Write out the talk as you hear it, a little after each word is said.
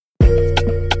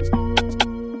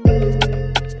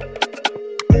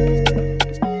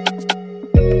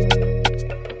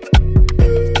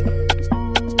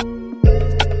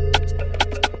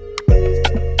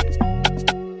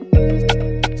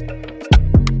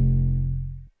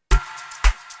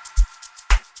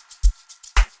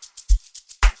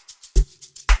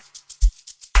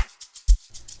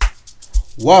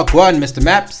Walk one, Mr.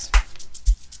 Maps.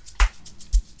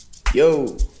 Yo,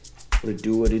 what it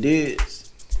do, what it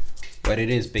is? What it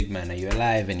is, big man? Are you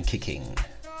alive and kicking?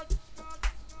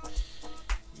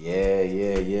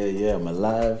 Yeah. I'm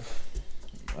alive.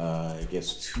 I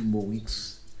guess 2 more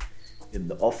weeks in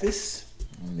the office.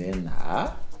 And then,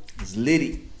 it's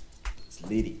litty.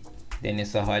 Then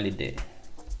it's a holiday.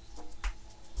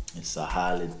 It's a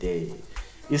holiday.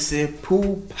 It's a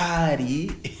pool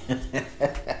party.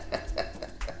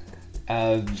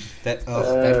 That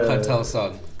cartel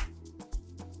song.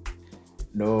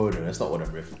 No, that's not what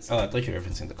I'm referencing. Oh, I thought you were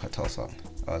referencing the cartel song.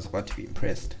 I was about to be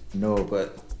impressed. No.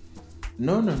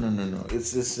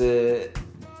 It's this.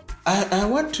 I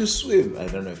want to swim. I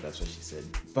don't know if that's what she said,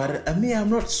 but I'm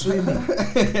not swimming.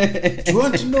 Do you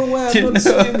want to know why I'm not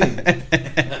swimming?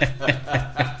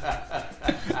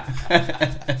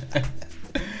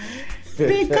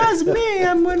 Because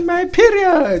I'm on my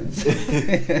periods.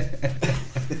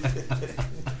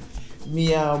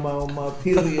 I'm on my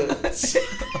periods.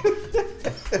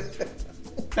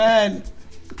 Man,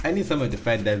 I need someone to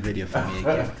find that video for me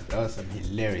again. That was some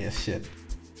hilarious shit.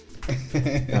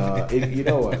 You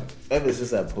know what? Ever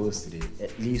since I posted it,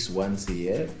 at least once a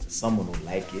year, someone will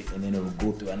like it, and then it will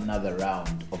go through another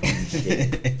round of being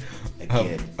shared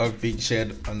again. Of being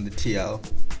shared on the TL.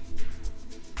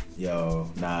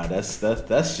 Yo, nah, that's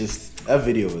just, that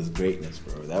video was greatness,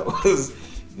 bro. That was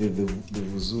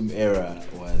the Zoom era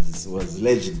was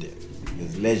legendary. It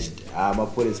was legendary. I'm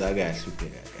gonna put it, I got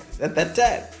shooting at that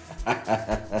time.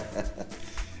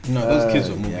 No, those kids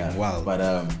were moving wild. But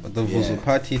the Vuzu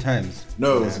party times.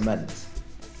 No, it was madness.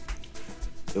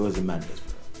 It was a madness,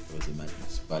 bro. It was a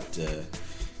madness. But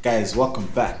guys, welcome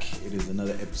back. It is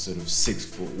another episode of 6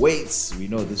 Foot Weights. We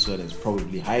know this one is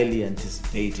probably highly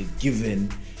anticipated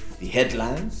given the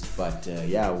headlines, but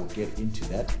we'll get into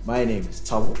that. My name is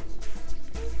Tabo.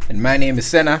 And my name is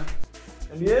Senna.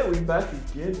 And we're back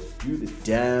again to do the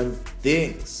damn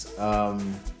things.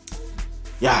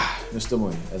 Mr. Moy,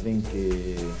 I think,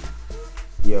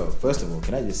 first of all,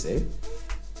 can I just say,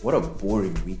 what a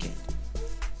boring weekend.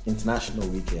 International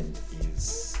weekend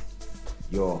is,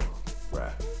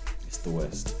 bruh, it's the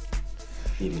worst.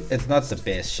 It's not the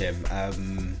best, Shem.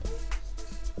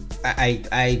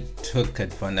 I took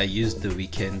advantage. I used the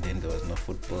weekend, and there was no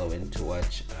football. I went to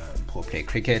watch Paul play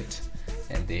cricket,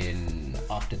 and then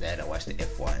after that I watched the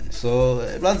F1. So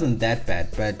it wasn't that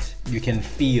bad, but you can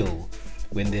feel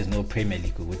when there's no Premier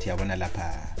League,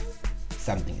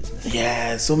 something is missing.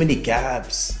 Yeah, so many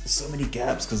gaps,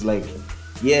 because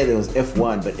there was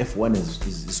F1, but F1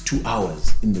 is 2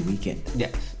 hours in the weekend.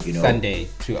 Yeah, you know, Sunday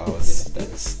 2 hours.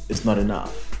 It's not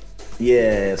enough.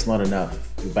 Yeah, it's not enough.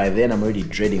 By then I'm already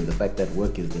dreading the fact that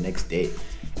work is the next day,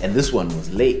 and this one was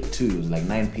late too. It was like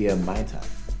 9 p.m. my time,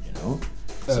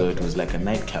 so It was like a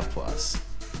nightcap for us.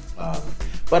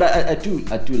 But I do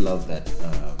love that.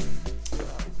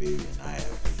 Baby and I have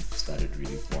started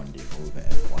really bonding over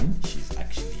F1. She's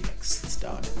actually sits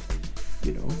down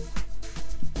and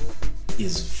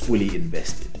is fully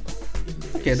invested in the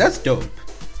race. Okay, that's dope.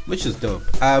 Which is dope.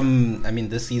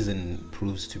 This season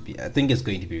proves to be, I think it's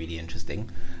going to be really interesting.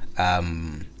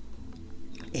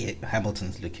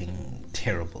 Hamilton's looking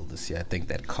terrible this year. I think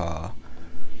that car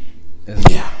is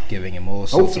giving him all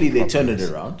sorts Hopefully of they problems. turn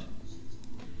it around.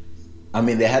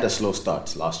 They had a slow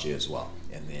start last year as well,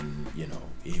 and then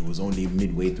it was only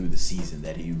midway through the season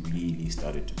that he really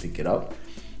started to pick it up.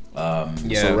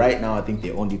 So right now I think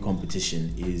the only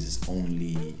competition is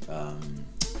only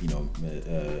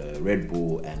Red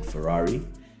Bull and Ferrari,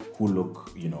 who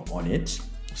look on it.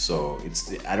 So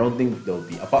I don't think there'll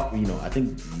be I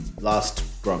think the last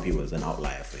Grand Prix was an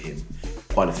outlier for him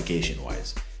qualification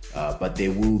wise. But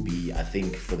there will be, I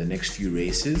think, for the next few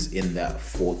races in that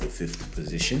 4th or 5th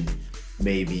position,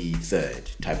 maybe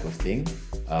 3rd type of thing.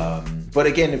 But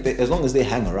again, as long as they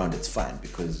hang around, it's fine,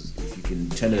 because if you can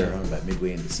turn it around by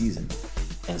midway in the season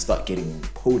and start getting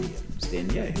podiums, then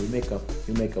he'll make up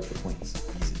the points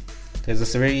easily. There's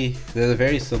a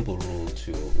very simple rule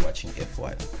to watching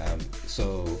F1.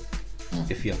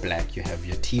 If you're black, you have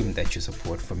your team that you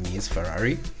support. For me, it's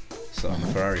Ferrari. So I'm a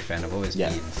Ferrari fan. I've always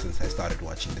been since I started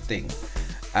watching the thing.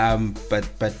 But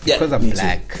because I'm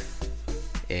black,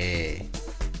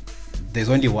 there's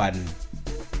only one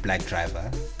black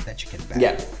driver that you can back.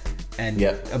 Yeah. And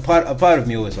a part of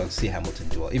me always wants to see Hamilton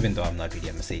do well, even though I'm not really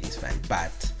a Mercedes fan.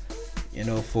 But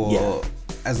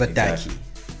as a Daki,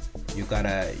 you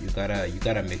gotta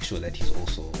make sure that he's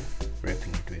also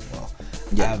repping and doing well.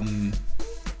 Yeah.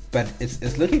 But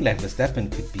it's looking like Verstappen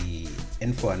could be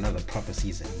in for another proper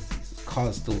season. His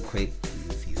car's still quick.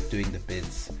 He's doing the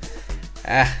bids.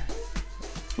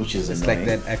 which is It's annoying.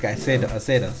 like that. Like I said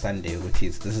on Sunday, which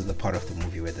is this is the part of the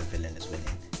movie where the villain is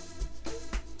winning.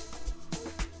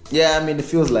 Yeah, I mean, it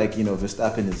feels like,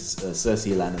 Verstappen is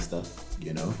Cersei Lannister.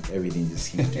 Everything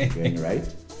just seems to be going right,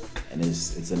 and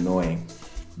it's annoying.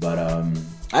 But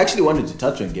I actually wanted to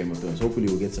touch on Game of Thrones. Hopefully,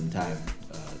 we'll get some time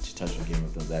to touch on Game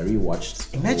of Thrones. I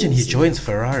rewatched. Imagine he joins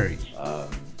Ferrari.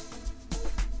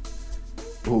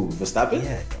 Who, Verstappen?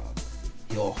 Yeah, dog.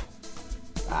 Yo.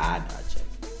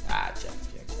 Check.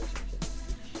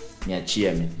 Yeah,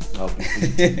 cheer me. I'll be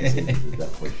fully at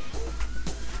that point.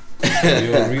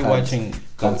 You're rewatching.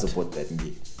 Can't support that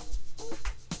indeed.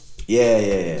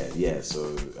 Yeah.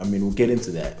 So, I mean, we'll get into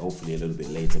that hopefully a little bit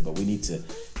later, but we need to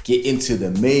get into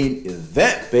the main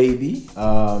event, baby.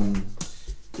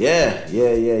 Yeah.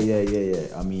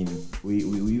 I mean,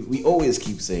 we always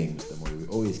keep saying, Mr. Moy, we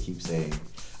always keep saying,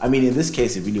 I mean, in this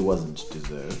case, it really wasn't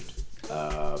deserved.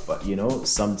 But,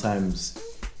 sometimes,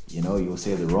 you'll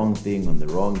say the wrong thing on the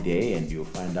wrong day and you'll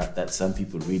find out that some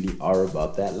people really are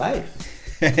about that life.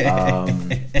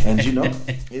 And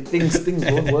things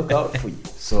won't work out for you.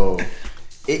 So,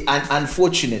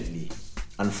 unfortunately,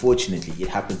 it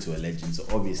happened to a legend. So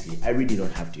obviously, I really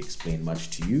don't have to explain much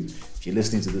to you. If you're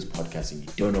listening to this podcast and you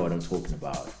don't know what I'm talking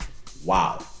about,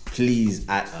 wow, please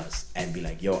at us and be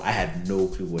like, yo, I had no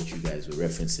clue what you guys were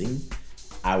referencing.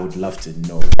 I would love to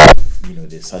know,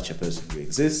 there's such a person who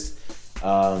exists.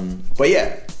 But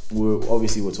yeah, we're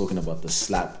talking about the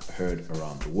slap heard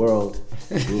around the world.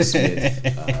 Will Smith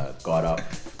got up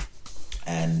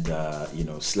and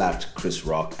slapped Chris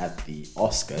Rock at the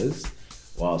Oscars,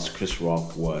 whilst Chris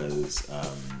Rock was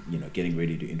getting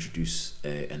ready to introduce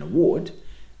an award.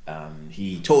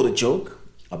 He told a joke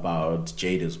about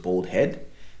Jada's bald head.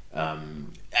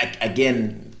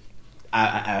 Again,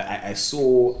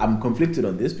 I'm conflicted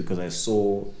on this because I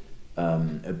saw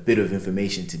a bit of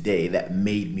information today that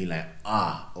made me like,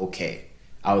 okay.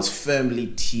 I was firmly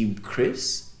team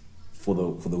Chris for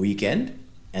the weekend,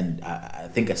 and I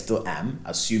think I still am,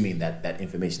 assuming that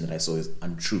information that I saw is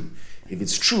untrue. If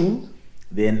it's true,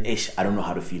 then I don't know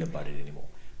how to feel about it anymore.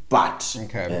 But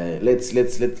okay. Let's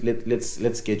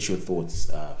get your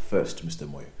thoughts first, Mr.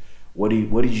 Moyo. What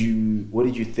did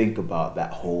you think about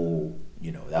that whole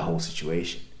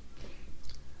situation?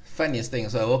 Funniest thing,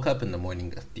 so I woke up in the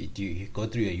morning. You go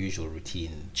through your usual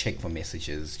routine, check for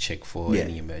messages, check for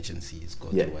any emergencies, go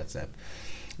through WhatsApp.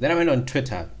 Then I went on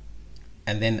Twitter,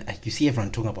 and then you see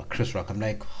everyone talking about Chris Rock. I'm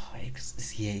like,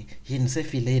 he in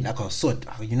Sefi Lane,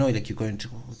 like you're going to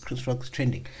Chris Rock's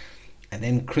trending, and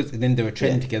then they were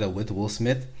trending together with Will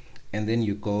Smith, and then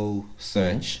you go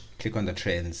search, click on the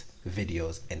trends,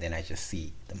 videos, and then I just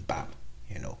see them, bam,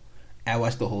 I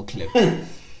watched the whole clip.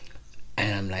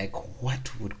 And I'm like,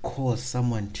 what would cause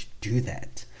someone to do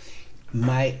that?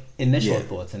 My initial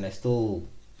thoughts, and I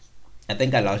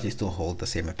think I largely still hold the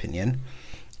same opinion,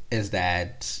 is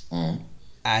that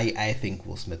I think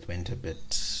Will Smith went a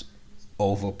bit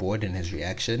overboard in his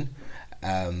reaction.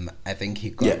 I think he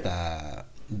got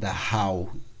the how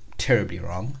terribly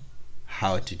wrong,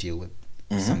 how to deal with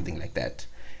something like that.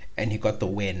 And he got the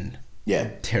when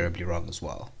terribly wrong as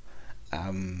well.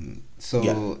 In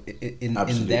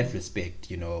that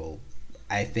respect,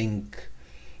 I think,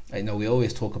 we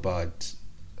always talk about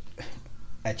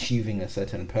achieving a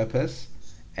certain purpose,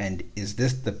 and is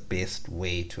this the best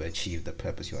way to achieve the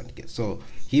purpose you want to get? So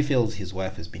he feels his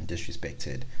wife has been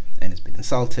disrespected and has been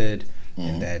insulted,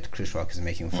 and that Chris Rock is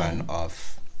making fun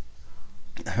of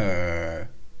her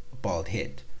bald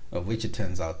head, of which it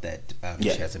turns out that she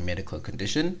has a medical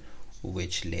condition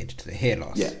which led to the hair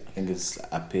loss. Yeah, I think it's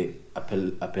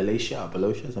alopecia,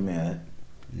 something like that.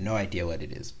 No idea what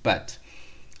it is. But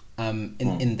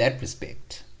in that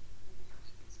respect,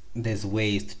 there's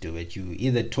ways to do it. You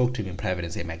either talk to him in private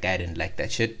and say, my guy didn't like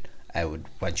that shit, I would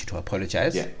want you to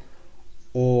apologize. Yeah.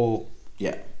 Or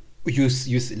you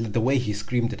the way he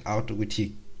screamed it out, which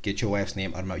he get your wife's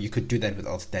name out of my mouth, you could do that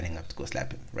without standing up to go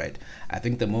slap him, right? I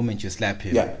think the moment you slap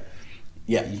him,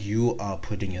 you are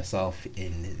putting yourself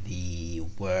in the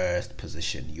worst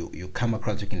position. You come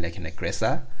across looking like an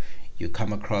aggressor. You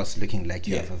come across looking like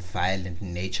you have a violent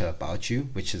nature about you,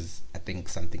 which is, I think,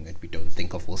 something that we don't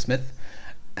think of Will Smith.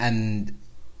 And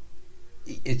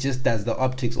it just does. The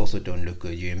optics also don't look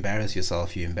good. You embarrass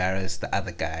yourself. You embarrass the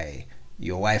other guy,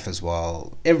 your wife as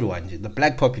well. Everyone, the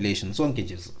black population. So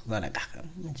just not like,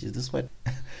 is this what?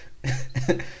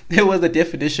 There was the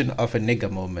definition of a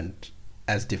nigger moment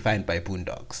as defined by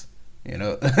Boondocks,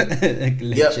 like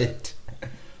legit.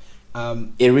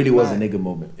 It really was a nigger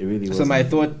moment. It really was. So my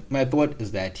thought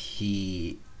is that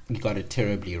he got it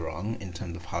terribly wrong in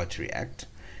terms of how to react,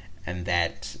 and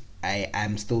that I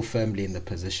am still firmly in the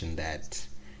position that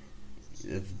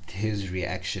his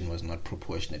reaction was not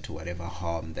proportionate to whatever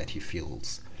harm that he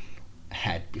feels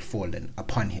had befallen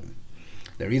upon him.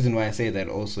 The reason why I say that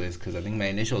also is because I think my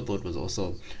initial thought was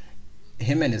also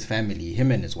him and his family,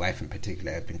 him and his wife in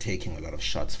particular, have been taking a lot of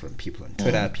shots from people on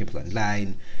Twitter, people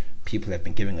online. People have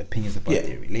been giving opinions about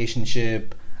their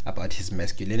relationship, about his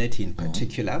masculinity in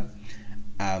particular.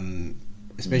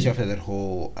 Especially after that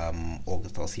whole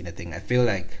August Alsina thing. I feel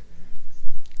like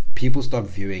people stop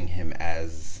viewing him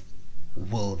as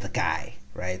Will the guy,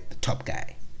 right? The top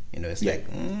guy. You know, it's like,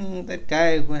 that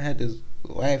guy who had his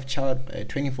wife child by a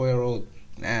 24-year-old,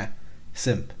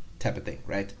 simp type of thing,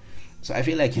 right? So I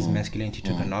feel like his masculinity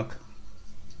took a knock.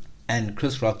 And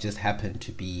Chris Rock just happened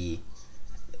to be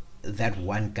that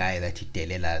one guy that he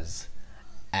delelas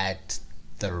at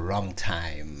the wrong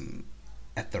time,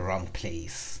 at the wrong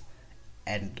place.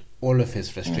 And all of his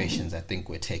frustrations, I think,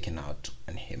 were taken out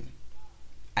on him.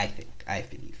 I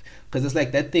believe. Because it's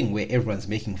like that thing where everyone's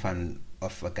making fun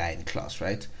of a guy in class,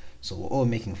 right? So we're all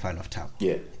making fun of Tabo.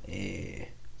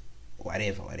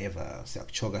 Whatever.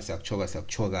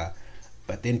 Siakchoga.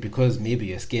 But then because maybe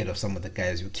you're scared of some of the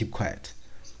guys, you keep quiet.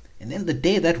 And then the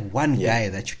day that one guy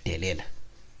that you delela,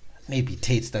 maybe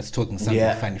Tate starts talking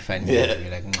something funny, and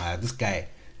you're like, this guy.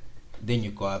 Then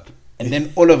you go up. And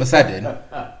then all of a sudden,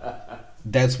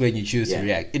 that's when you choose to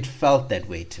react. It felt that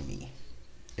way to me.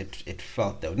 It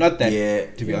felt that way. Not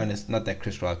that, to be honest, not that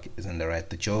Chris Rock is in the right.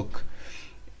 The joke,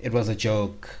 it was a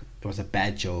joke. It was a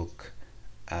bad joke.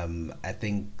 I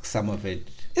think some of it...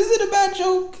 Is it a bad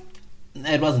joke?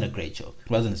 It wasn't a great joke.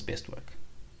 It wasn't his best work.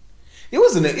 It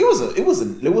wasn't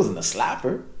a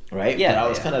slapper, right? Yeah. But I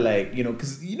was kind of like, you know,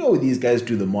 because these guys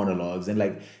do the monologues and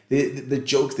like the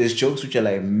jokes. There's jokes which are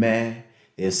like meh.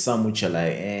 There's some which are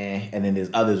like and then there's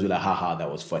others which are like haha,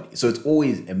 that was funny. So it's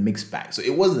always a mixed bag. So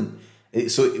it wasn't.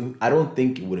 I don't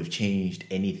think it would have changed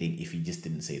anything if he just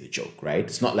didn't say the joke, right?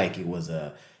 It's not like it was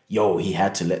he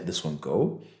had to let this one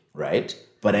go, right?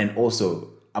 But then also,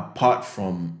 apart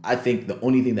from, I think the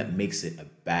only thing that makes it a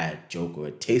bad joke or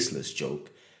a tasteless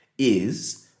joke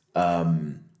is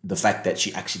the fact that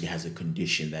she actually has a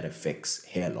condition that affects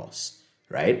hair loss,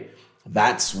 right?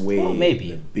 That's where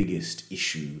the biggest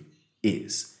issue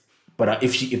is. But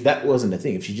if that wasn't a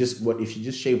thing, if she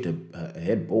just shaved her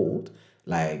head bald,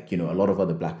 like, a lot of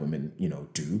other black women,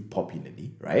 do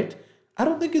popularly, right? I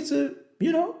don't think it's a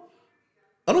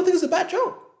bad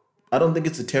joke. I don't think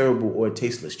it's a terrible or a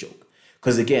tasteless joke.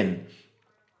 Because again,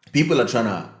 people are trying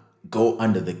to go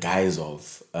under the guise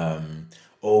of,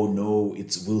 oh no,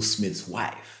 it's Will Smith's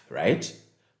wife, right?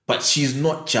 But she's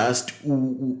not just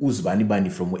Uzbani Bani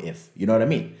from WF. You know what I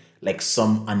mean? Like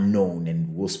some unknown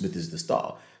and Will Smith is the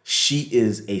star. She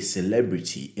is a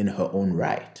celebrity in her own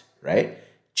right, right?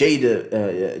 Jada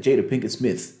Pinkett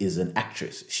Smith is an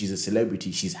actress. She's a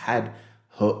celebrity. She's made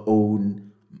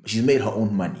her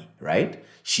own money, right?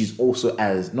 She's also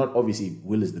not obviously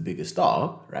Will is the biggest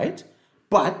star, right?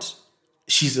 But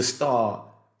she's a star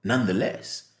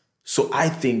nonetheless. So I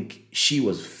think she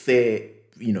was fair,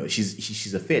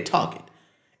 she's a fair target.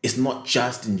 It's not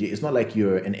just it's not like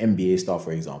you're an NBA star,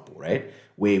 for example, right?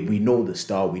 Where we know the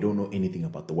star, we don't know anything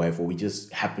about the wife, or we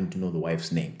just happen to know the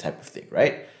wife's name, type of thing,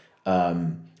 right?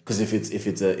 Because if it's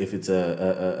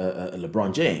a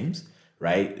LeBron James,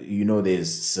 right?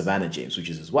 There's Savannah James, which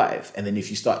is his wife, and then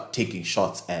if you start taking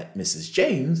shots at Mrs.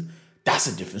 James, that's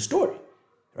a different story,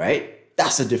 right?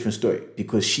 That's a different story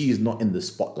because she is not in the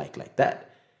spotlight like that.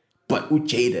 But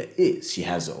Jada is. She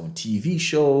has her own TV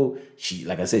show. She,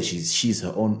 like I said, she's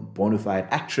her own bona fide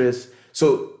actress.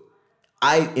 So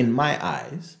in my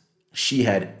eyes, she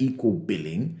had equal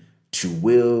billing to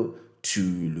Will, to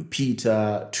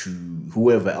Lupita, to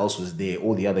whoever else was there,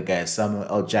 all the other guys, Samuel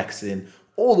L. Jackson,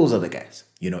 all those other guys.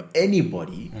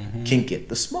 Anybody can get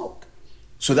the smoke.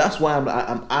 So that's why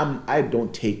I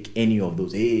don't take any of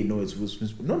those. Hey, no, it's Will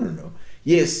Smith. No.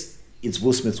 Yes, it's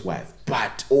Will Smith's wife,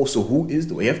 but also who is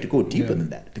the wife? You have to go deeper than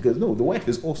that because the wife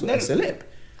is also a celeb,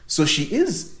 so she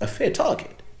is a fair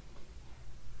target.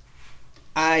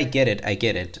 I get it.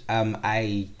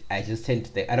 I just tend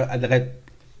to think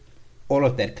all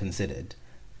of that considered,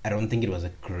 I don't think it was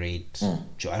a great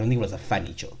joke. I don't think it was a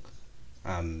funny joke.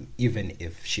 Even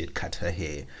if she had cut her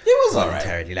hair, it was alright.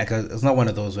 Entirely. Like it's not one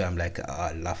of those where I'm like,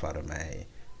 laugh out of my.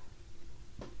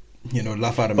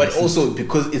 Laugh out of my But also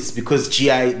because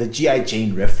the G.I.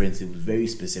 Jane reference, it was very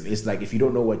specific. It's like if you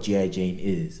don't know what G.I. Jane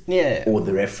is, or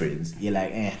the reference, you're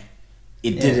like,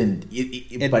 it didn't.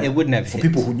 But it wouldn't have. For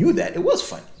people who knew that, it was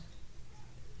funny.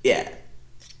 Yeah,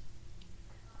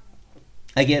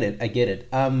 I get it.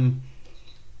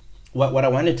 What I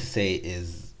wanted to say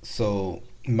is, so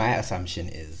my assumption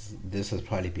is this has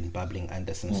probably been bubbling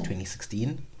under since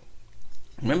 2016.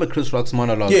 Remember Chris Rock's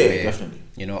monologue Yeah, where, definitely.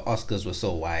 you know, Oscars were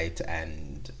so white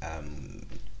and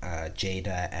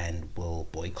Jada and Will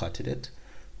boycotted it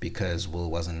because Will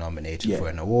wasn't nominated Yeah. for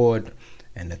an award,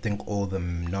 and I think all the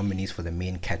nominees for the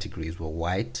main categories were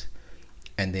white,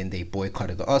 and then they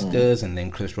boycotted the Oscars, and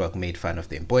then Chris Rock made fun of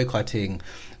them boycotting.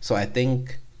 So I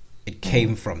think it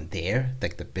came from there,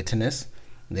 like the bitterness.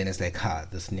 And then it's like,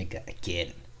 this nigga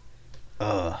again.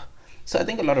 So I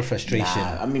think a lot of frustration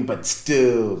Nah, I mean, but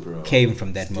still, bro, came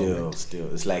from that moment.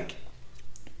 Still, it's like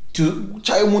to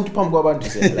try to pump to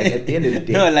say, like at the end of the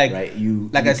day, No, like- right? You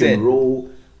like you I can said- roll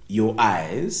your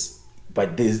eyes,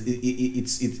 but there's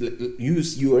it's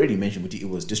you already mentioned, but it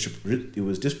was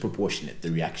disproportionate, the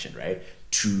reaction, right,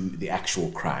 to the actual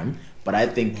crime. But I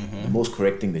think the most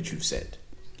correct thing that you've said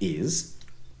is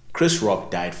Chris Rock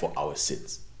died for our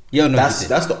sins. Yeah, no, that's he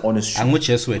did. that's the honest truth. I'm with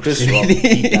your switch. Chris Rock,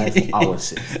 he died for our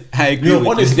sins. I agree No, with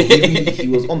you. honestly, he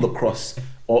was on the cross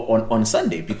on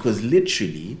Sunday, because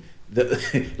literally,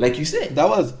 like you said, That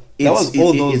was it's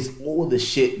those all the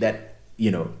shit that,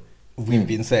 you know. we've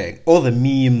been saying. All the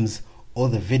memes, all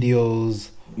the videos,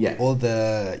 Yeah. all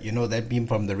the, you know, that meme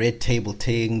from the red table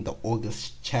thing, the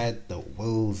August chat, the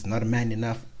Will's not a man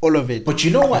enough, all of it. But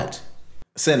you know what,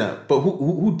 Senna? But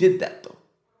who did that though?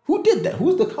 Who did that?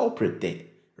 Who's the culprit there?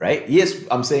 Right? Yes,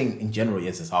 I'm saying in general,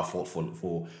 yes, it's our fault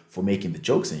for making the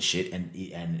jokes and shit, and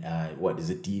what is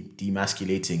it,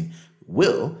 demasculating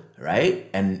Will, right?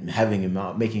 And having him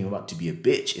out, making him out to be a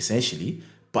bitch, essentially.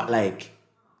 But like,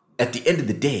 at the end of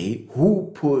the day,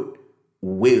 who put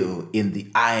Will in the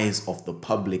eyes of the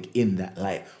public in that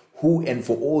light? Who, and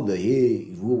for all the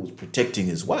Will was protecting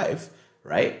his wife,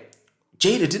 right?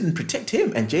 Jada didn't protect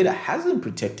him, and Jada hasn't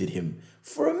protected him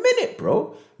for a minute,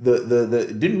 bro.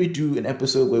 The didn't we do an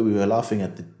episode where we were laughing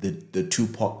at the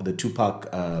Tupac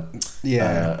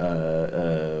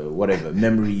whatever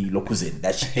memory locuzin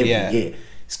that shit every Yeah. year,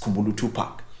 it's Kumbulu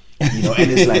Tupac, you know,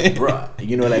 and it's like, bruh,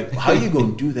 you know, like, how you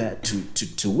gonna do that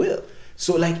to Will?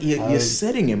 So like you're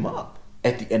setting him up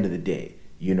at the end of the day,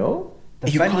 you know. The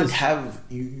You can't funniest- have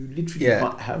you literally Yeah.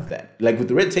 can't have that. Like with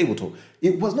the red table talk,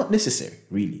 it was not necessary,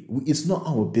 really. It's not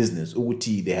our business.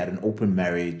 OT, they had an open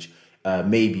marriage,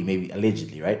 maybe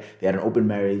allegedly, right? They had an open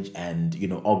marriage, and you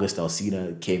know, August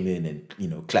Alsina came in and, you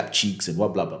know, clapped cheeks and blah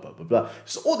blah blah blah blah blah.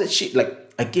 So all that shit,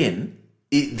 like, again,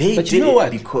 they But did you know it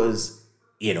what? because,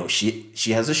 you know,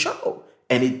 she has a show,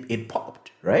 and it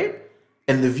popped, right?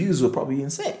 And the views were probably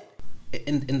insane.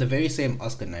 In the very same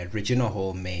Oscar night, Regina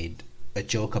Hall made a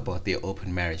joke about their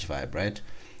open marriage vibe, right?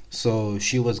 So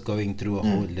she was going through a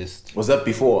whole list. Was that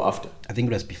before or after? I think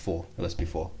it was before.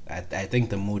 I think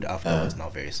the mood after was now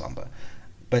very somber.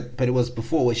 But it was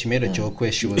before, where she made a joke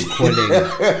where she was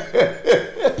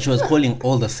calling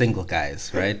all the single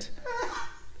guys, right?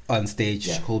 On stage.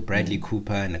 She called Bradley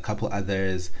Cooper and a couple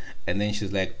others, and then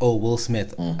she's like, "Oh, Will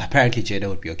Smith." Apparently Jada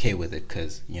would be okay with it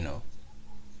because, you know,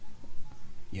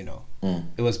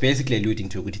 it was basically alluding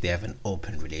to Uti. They have an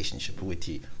open relationship.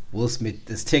 Uti, Will Smith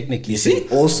is technically You see,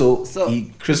 also,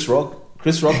 Chris Rock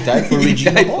died for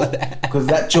Regina died Hall, for that. because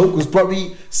that joke was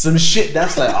probably some shit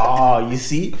that's like, you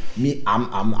see, me,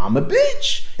 I'm a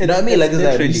bitch. You know what I mean? Like, it's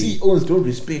like, you see, Owens don't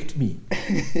respect me.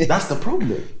 That's the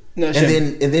problem. No, and sure.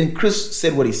 then Chris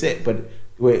said what he said. But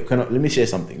wait, let me share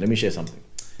something.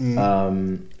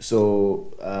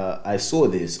 So I saw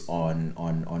this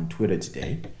on Twitter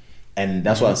today, and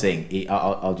that's what I'm saying.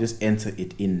 I'll just enter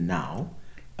it in now,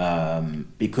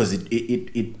 because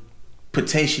it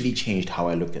potentially changed how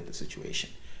I looked at the situation,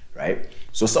 right?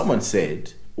 So someone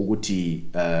said,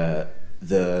 Uguti,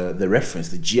 the reference,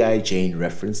 the G.I. Jane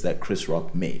reference that Chris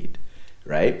Rock made,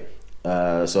 right?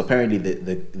 So apparently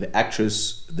the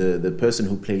actress, the person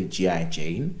who played G.I.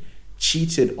 Jane,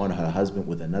 cheated on her husband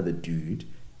with another dude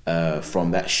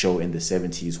from that show in the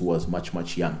 70s who was much,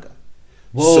 much younger.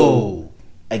 Whoa. So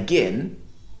again,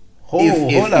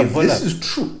 if this is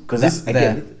true, because this is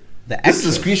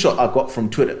a screenshot I got from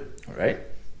Twitter, all right?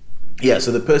 Yeah,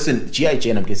 so the person, G.I.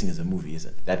 Jane, I'm guessing is a movie,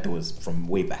 isn't it? That was from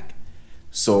way back.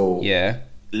 So yeah,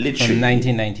 literally from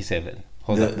 1997.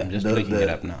 Hold up, I'm just looking it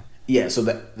up now. Yeah, so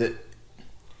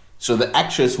the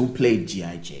actress who played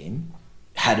G.I. Jane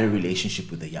had a relationship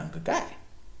with a younger guy.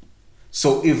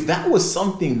 So if that was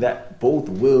something that both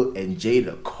Will and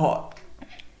Jada caught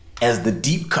as the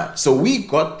deep cut, so we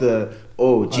got the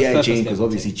G.I. Jane, because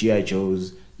obviously G.I.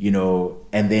 Joe's, you know,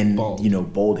 and then Bald. you know,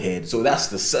 bald head. So that's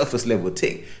the surface level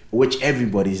thing, which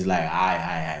everybody's like,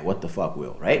 aye, what the fuck,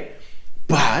 Will, right?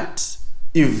 But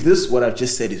if this what I've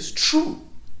just said is true,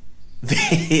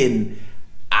 then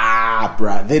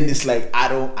bruh, then it's like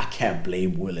I can't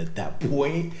blame Will at that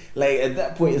point. Like at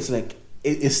that point, it's like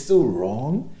it's still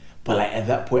wrong, But like at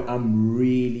that point, I'm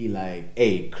really like,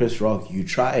 hey, Chris Rock, you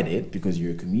tried it because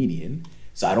you're a comedian,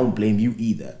 so I don't blame you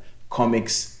either.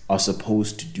 Comics are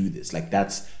supposed to do this. Like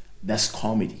that's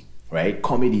comedy, right?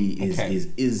 Comedy is Okay.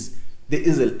 is there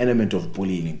is an element of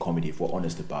bullying in comedy if we're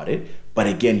honest about it. But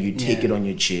again, you take Yeah. it on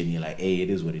your chin. You're like, hey, it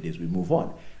is what it is. We move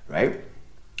on, right?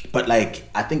 But like,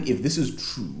 I think if this is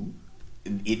true,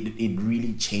 it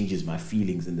really changes my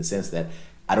feelings in the sense that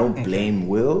I don't blame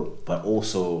Will, but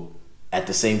also at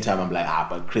the same time I'm like,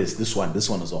 but Chris, this one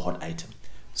is a hot item.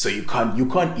 So you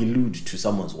can't allude to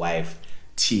someone's wife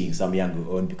teeing some younger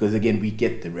on, because again we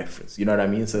get the reference. You know what I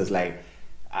mean? So it's like,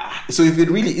 so if it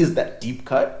really is that deep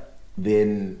cut,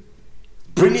 then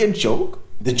brilliant joke.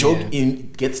 The joke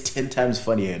gets 10 times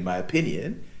funnier in my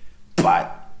opinion,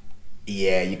 but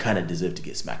yeah, you kind of deserve to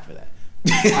get smacked for that.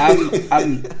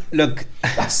 Look,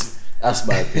 That's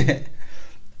my opinion.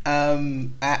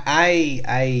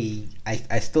 I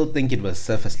still think it was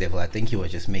surface level. I think he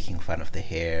was just making fun of the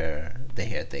hair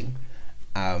thing.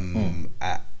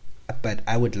 But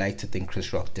I would like to think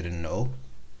Chris Rock didn't know.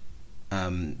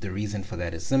 The reason for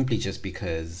that is simply just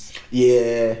because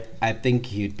Yeah. I think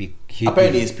he'd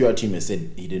Apparently his PR team has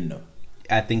said he didn't know.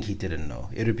 I think he didn't know.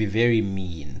 It would be very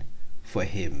mean for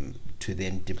him to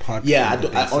then depart. Yeah, from the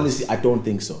I basis honestly I don't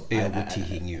think so.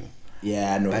 he knew.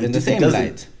 Yeah, no. But in the same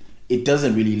light, it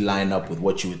doesn't really line up with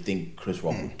what you would think Chris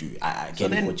Rock would do. I So get it,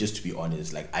 then- but just to be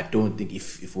honest, like I don't think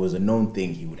if it was a known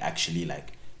thing, he would actually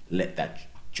like let that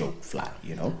joke fly.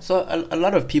 You know? so a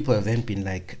lot of people have then been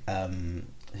like, have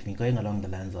been going along the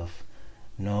lines of,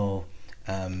 no,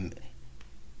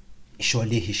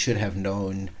 surely he should have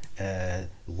known.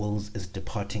 Wills is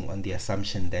departing on the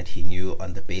assumption that he knew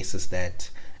on the basis that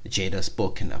Jada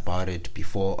spoken about it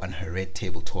before on her Red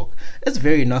Table Talk. It's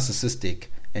very narcissistic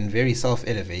and very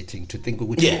self-elevating to think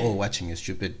we're all watching your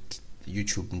stupid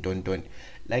YouTube and don't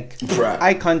like. Bruh.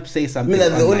 I can't say I something. mean, like,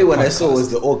 the on only my one I saw podcast.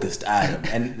 was the August Adam,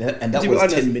 and that To be was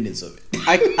honest, 10 minutes of it.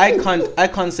 I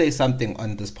can't say something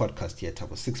on this podcast yet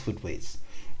about 6 foot ways,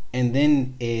 and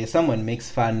then someone makes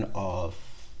fun of,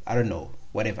 I don't know,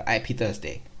 whatever, IP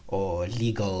Thursday or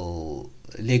legal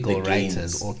The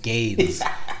writers gains. or gains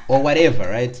or whatever,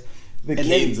 right? The And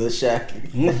kids are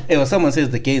shacking. or someone says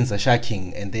the gains are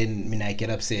shocking, and then I get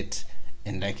upset,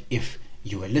 and like, if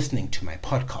you were listening to my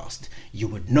podcast, you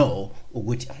would know, or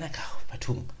would I'm like, oh,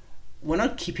 Batung, we're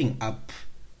not keeping up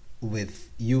with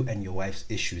you and your wife's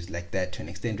issues like that to an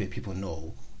extent where people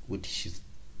know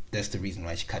that's the reason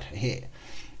why she cut her hair.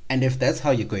 And if that's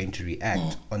how you're going to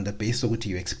react on the basis of what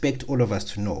you expect all of us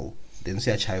to know, then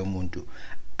siyachaya umuntu.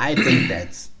 I think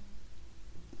that's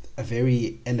a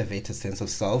very elevated sense of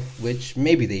self, which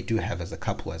maybe they do have as a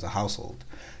couple, as a household.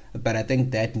 But I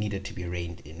think that needed to be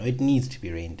reined in, or it needs to be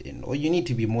reined in, or you need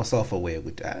to be more self-aware.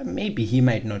 Maybe he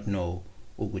might not know,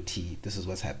 Uguti, this is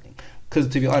what's happening. Because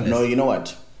to be honest, No, you know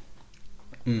what?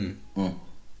 no,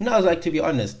 I was like, to be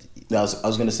honest, I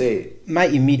was gonna say, my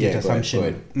immediate Yeah, go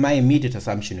ahead, go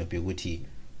assumption would be Uguti,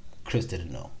 Chris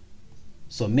didn't know.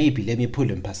 So maybe let me pull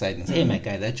him aside and say, hey, my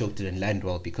guy, that joke didn't land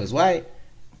well because why?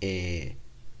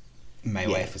 My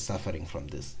wife is suffering from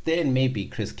this. Then maybe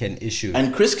Chris can issue.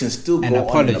 and Chris can still An go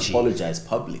on and apology. apologize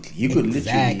publicly. You could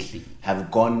Exactly. literally have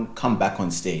come back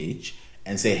on stage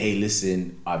and say, hey,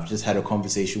 listen, I've just had a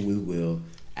conversation with Will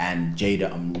and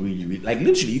Jada. I'm really, really, like,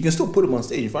 literally, you can still put him on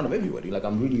stage in front of everybody. Like,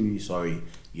 I'm really, really sorry.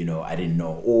 You know, I didn't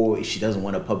know. Or if she doesn't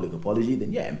want a public apology,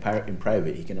 then yeah, in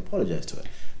private, he can apologize to her.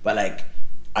 But like,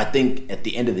 I think at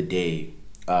the end of the day,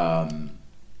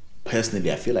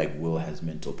 personally, I feel like Will has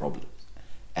mental problems.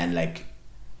 And like,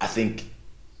 I think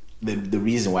the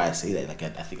reason why I say that, like, I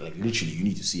think like literally you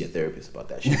need to see a therapist about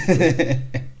that shit.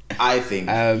 I think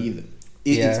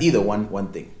it's either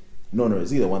one thing. No,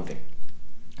 it's either one thing.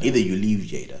 Either you leave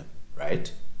Jada, right,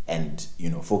 and you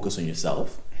know focus on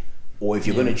yourself, or if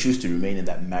you're going to choose to remain in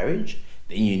that marriage,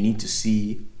 then you need to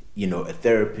see, you know, a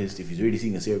therapist. If he's already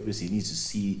seeing a therapist, he needs to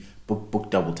see book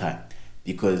double time,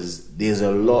 because there's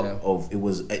a lot of it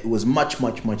was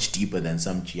much deeper than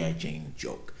some G.I. Jane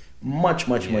joke, much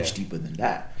deeper than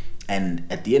that. And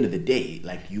at the end of the day,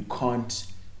 like, you can't,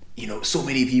 you know, so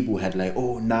many people had like,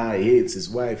 oh nah, he hates his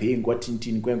wife, he ain't got tin,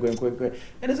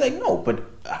 and it's like, no, but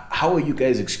how are you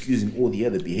guys excusing all the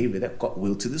other behavior that got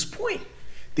Will to this point?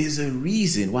 There's a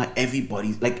reason why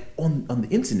everybody, like, on the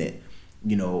internet,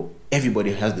 you know,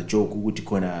 everybody has the joke,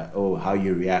 how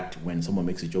you react when someone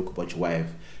makes a joke about your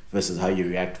wife versus how you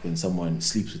react when someone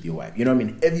sleeps with your wife. You know what I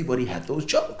mean? Everybody had those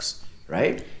jokes,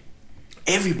 right?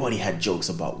 Everybody had jokes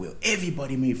about Will.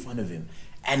 Everybody made fun of him.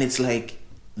 And it's like,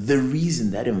 the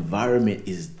reason that environment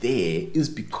is there is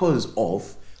because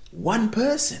of one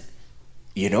person.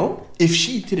 You know? If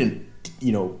she didn't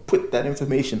put that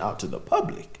information out to the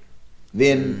public,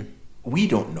 then we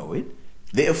don't know it.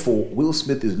 Therefore, Will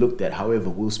Smith is looked at however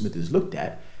Will Smith is looked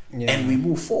at, and we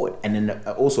move forward. And then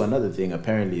also another thing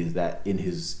apparently is that in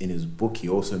his book he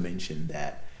also mentioned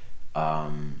that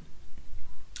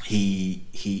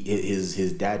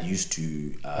his dad used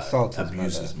to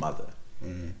abuse his mother.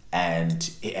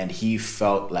 And he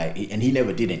felt like, and he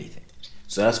never did anything.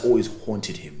 So that's always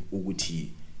haunted him.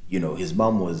 His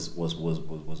mom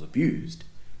was abused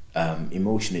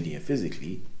emotionally and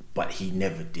physically, but he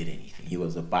never did anything. He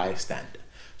was a bystander.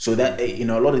 So that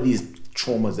a lot of these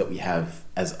traumas that we have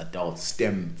as adults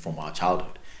stem from our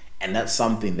childhood, and that's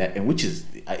something that, and which is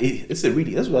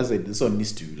that's why I said this one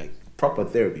needs to like proper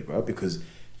therapy, bro, because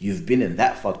you've been in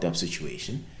that fucked up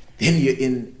situation, then you're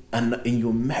in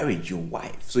your marriage, your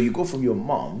wife. So you go from your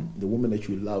mom, the woman that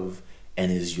you love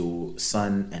and is your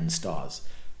sun and stars,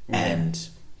 and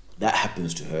that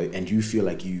happens to her, and you feel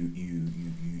like you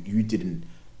didn't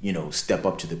step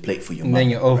up to the plate for your mom. And then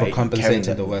you overcompensate right?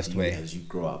 in the worst way as you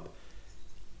grow up.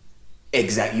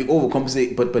 Exactly, you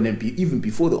overcompensate, but then even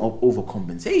before the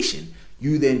overcompensation,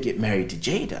 you then get married to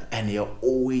Jada, and you're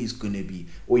always put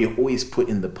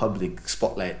in the public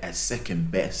spotlight as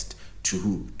second best to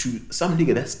who? To some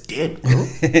nigga that's dead, bro.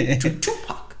 To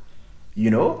Tupac.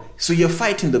 So you're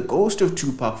fighting the ghost of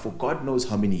Tupac for God knows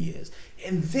how many years,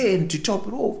 and then to top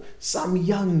it off, some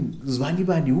young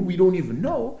Zwanibani who we don't even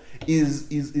know is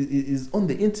on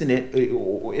the internet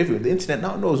or everywhere. The internet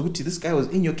now knows this guy was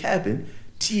in your cabin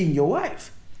teeing your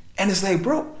wife, and it's like,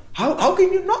 bro, how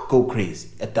can you not go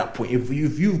crazy at that point if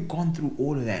you've gone through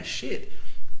all of that shit?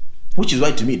 Which is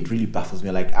why, to me, it really baffles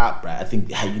me. Like, bro, I think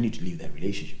you need to leave that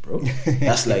relationship, bro.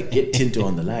 That's like, get Tinto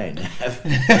on the line.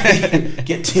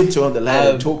 Get Tinto on the line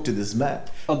and talk to this man.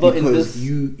 Because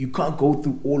you can't go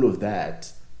through all of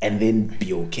that and then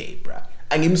be okay, bro.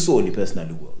 I'm sorry,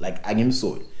 personally, will. Like, I'm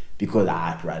sorry. Because,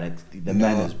 the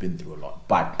man has been through a lot.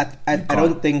 But I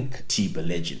don't think... Tiba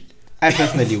legend. I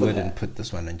personally wouldn't put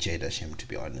this one on Jada Shem, to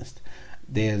be honest.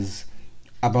 There's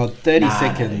about 30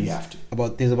 seconds. You have to.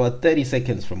 There's about 30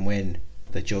 seconds from when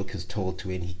the joke is told to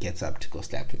when he gets up to go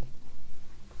slap him.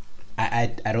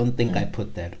 I don't think I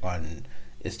put that on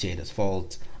it's Jada's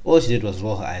fault. All she did was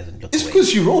roll her eyes and look it's away. It's because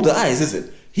she rolled her eyes, is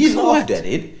it? He's laughed at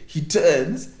it. He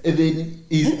turns and then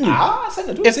he's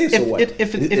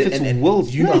If it's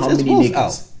Will's, you know how many Will's niggas.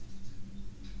 Out.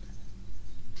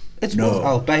 It's Will's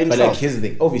out by himself. But like, here's the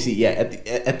thing. Obviously,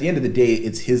 at the end of the day,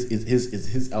 it's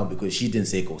his out because she didn't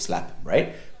say go slap him,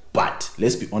 right? But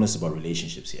let's be honest about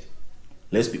relationships here.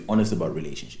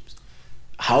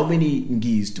 How many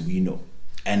ngis do we know?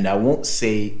 And I won't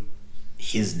say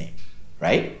his name,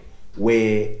 right?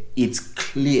 Where it's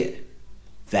clear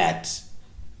that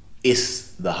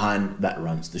it's the hand that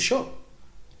runs the show.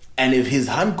 And if his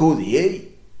hand goes, the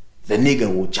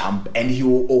nigga will jump and he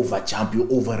will over jump,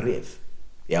 he'll over rev.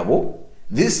 Yeah, well,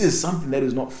 this is something that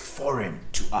is not foreign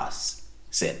to us.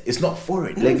 Said it's not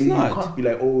foreign. No, like it's you not. can't be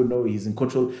like, oh no, he's in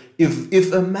control.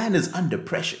 If a man is under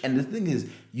pressure, and the thing is,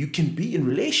 you can be in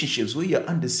relationships where you're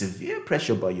under severe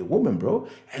pressure by your woman, bro,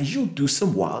 and you do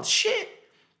some wild shit.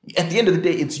 At the end of the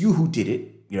day, it's you who did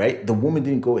it, right? The woman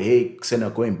didn't go, hey,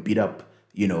 Xena, go and beat up,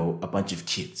 a bunch of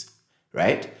kids,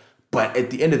 right? But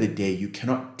at the end of the day, you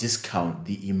cannot discount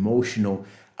the emotional,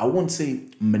 I won't say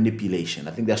manipulation,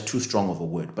 I think that's too strong of a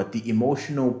word, but the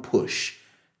emotional push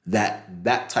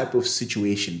that type of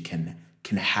situation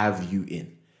can have you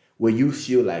in, where you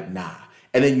feel like, nah,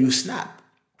 and then you snap,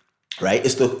 right?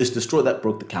 It's the straw that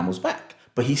broke the camel's back.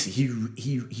 But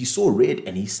he saw red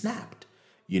and he snapped,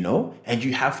 and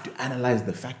you have to analyze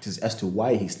the factors as to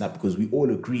why he snapped, because we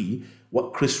all agree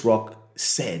what Chris Rock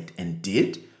said and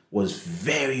did was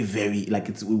very, very, like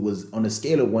it was on a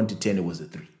scale of 1 to 10, it was a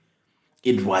 3.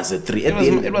 It was a 3.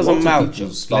 It was a mouth.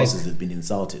 People's spouses have been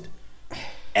insulted,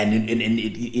 and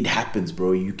it happens,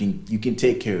 bro. You can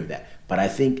take care of that. But I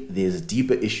think there's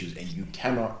deeper issues, and you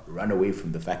cannot run away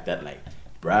from the fact that, like,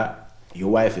 bruh, your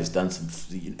wife has done some,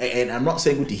 and I'm not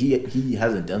saying he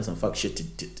hasn't done some fuck shit to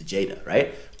Jada,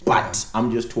 right? But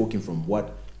I'm just talking from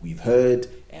what we've heard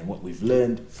and what we've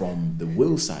learned from the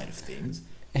Will side of things.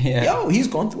 Yeah. Yo, he's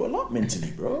gone through a lot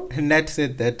mentally, bro. Nat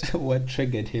said that what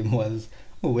triggered him was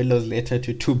Willow's letter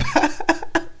to Tupac.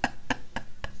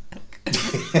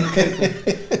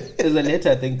 There's a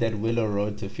letter I think that Willow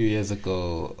wrote a few years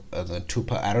ago to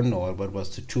Tupac. I don't know what it was,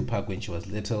 to Tupac when she was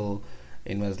little.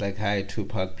 It was like, hi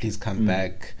Tupac, please come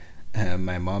back.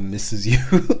 My mom misses you.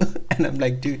 And I'm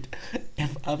like, dude,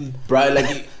 if I'm bruh,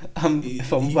 like I'm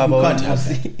from you Baba can't have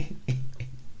that.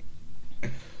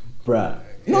 Bruh,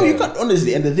 No, you can't,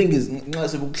 honestly. And the thing is,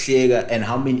 and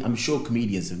how many, I'm sure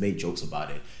comedians have made jokes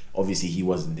about it. Obviously, he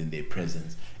wasn't in their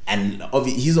presence. And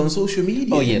he's on social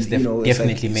media. Oh, yes, and,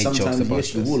 definitely made jokes sometimes, about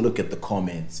yes, you this. will look at the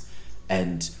comments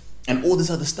and all this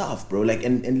other stuff, bro. Like,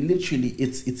 and literally,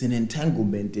 it's an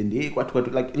entanglement. And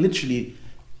like, literally,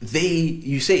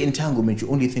 you say entanglement, you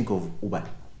only think of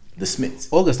the Smiths.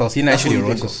 August Alsina That's actually what you wrote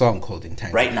think a of. song called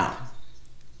Entanglement. Right now.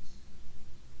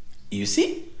 You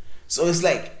see? So it's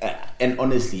like, and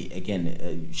honestly,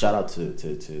 again, shout out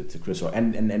to Chris Rock.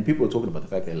 And people are talking about the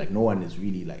fact that, like, no one is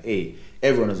really like, hey,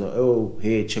 everyone is like, oh,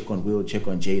 hey, check on Will, check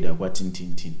on Jada, what,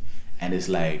 tin. And it's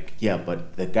like, yeah,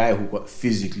 but the guy who got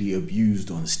physically abused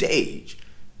on stage,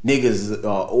 niggas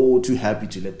are all too happy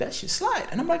to let that shit slide.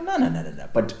 And I'm like, no.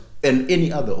 But on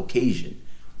any other occasion,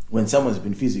 when someone's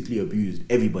been physically abused,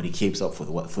 everybody capes up for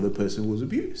the person who was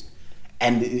abused.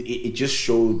 And it just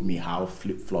showed me how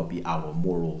flip-floppy our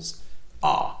morals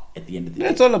are at the end of the day.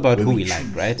 It's all about When who we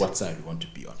like, right? What side we want to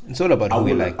be on. It's all about who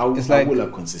we like. It's like, I will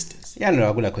have consistency. yeah, no, I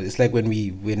will like. It's like when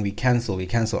we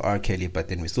cancel R. Kelly, but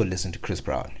then we still listen to Chris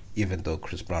Brown, even though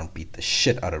Chris Brown beat the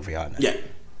shit out of Rihanna. Yeah.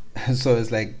 So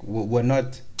it's like we're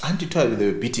not. Aren't you tired they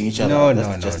were beating each other? No,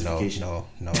 That's the justification.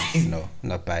 no,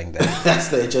 not buying that. That's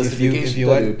the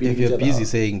justification. If you're busy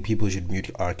saying people should mute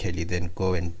R. Kelly, then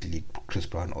go and delete Chris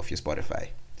Brown off your Spotify.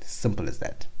 Simple as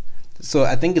that. So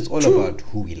I think it's all about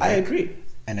who we like. I agree.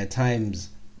 And at times,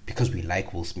 because we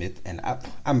like Will Smith, and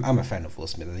I'm a fan of Will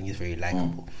Smith. I think he's very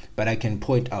likable. But I can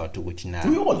point out to which now.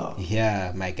 We all are.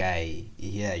 Yeah, my guy.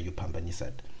 Yeah, you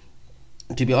Pampanisad.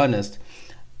 To be honest,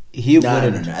 he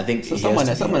wouldn't. No. I think so. he Someone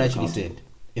has to be actually accountable. said,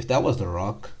 if that was The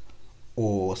Rock,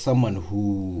 or someone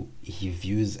who he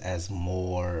views as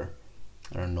more,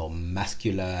 I don't know,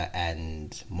 muscular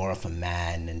and more of a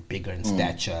man and bigger in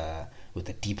stature, with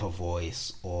a deeper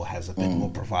voice, or has a bit more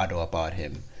bravado about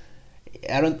him,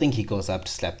 I don't think he goes up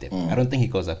to slap them. I don't think he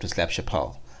goes up to slap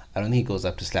Chappelle. I don't think he goes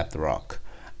up to slap The Rock.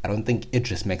 I don't think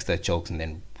Idris makes that joke and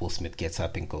then Will Smith gets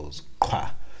up and goes,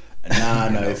 Kwah.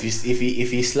 No. If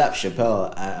he slapped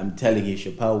Chappelle, I'm telling you,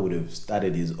 Chappelle would have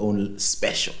started his own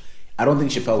special. I don't think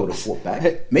Chappelle would have fought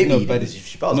back. Maybe No, he but did.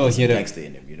 Chappelle's got some gangster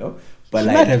in him, you know. But He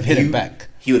like, might have hit him back.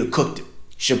 He would have cooked him.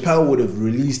 Chappelle would have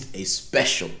released a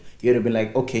special. He would have been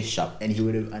like, okay, Shop, and he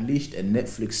would have unleashed a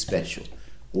Netflix special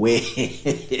where,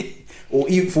 or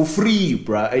even for free,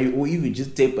 bruh, or even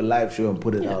just tape a live show and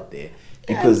put it out there,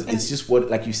 because it's just what,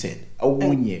 like you said,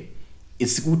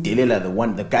 it's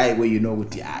the guy where, you know, with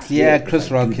the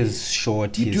Chris Rock is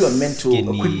short. You he's do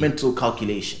skinny. a quick mental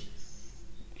calculation.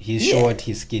 He's short.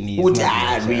 He's skinny. Would He's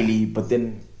not really, but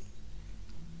then,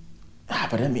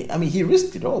 but I mean, he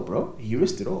risked it all, bro. He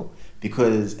risked it all,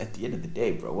 because at the end of the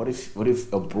day, bro, what if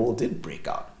a brawl did break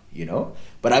out, you know?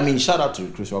 But I mean, shout out to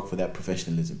Chris Rock for that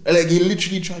professionalism. Like, he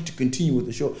literally tried to continue with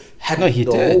the show. He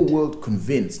the did. whole world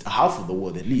convinced, half of the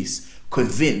world at least,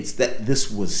 convinced that this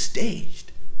was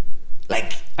staged.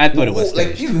 Like, I thought it was like,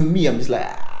 staged. even me, I'm just like,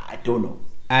 I don't know.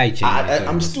 I genuinely thought it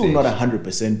I'm was still staged. not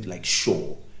 100% like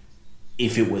sure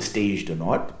if it was staged or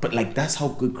not, but like, that's how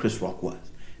good Chris Rock was.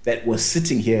 That was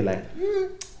sitting here like,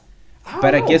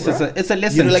 But I guess it's a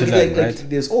lesson to learn, right? Like,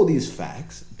 there's all these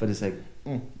facts, but it's like,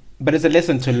 But it's a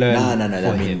lesson to learn. no. for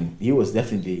I mean, him. he was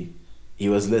definitely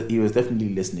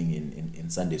listening in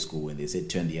Sunday school when they said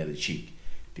turn the other cheek,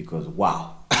 because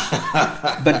wow.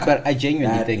 But I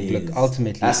genuinely That think, is- look,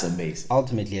 ultimately, that's amazing.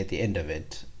 Ultimately, at the end of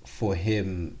it, for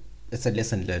him, it's a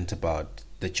lesson learned about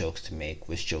the jokes to make,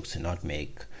 which jokes to not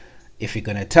make. If you're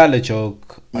gonna tell a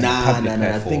joke on a public I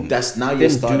platform, think that's now you're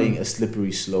then starting do- a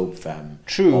slippery slope, fam.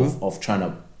 True. Of trying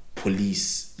to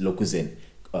police Lokuzen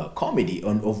comedy,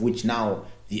 of which now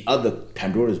the other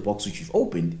Pandora's box which you've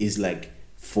opened is like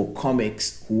for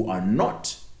comics who are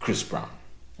not Chris Brown,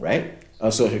 right?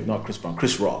 Sorry, not Chris Brown,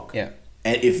 Chris Rock. Yeah.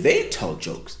 And if they tell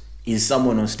jokes, is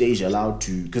someone on stage allowed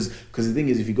to? Because the thing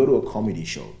is, if you go to a comedy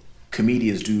show,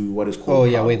 comedians do what is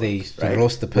called crowd where work, they right?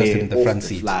 roast the person Where in the off front the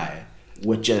seat. fly,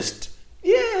 with just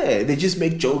they just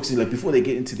make jokes, and like before they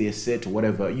get into their set or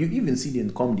whatever. You even see it in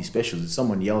the comedy specials. If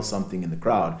someone yells something in the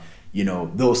crowd, you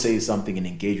know, they'll say something and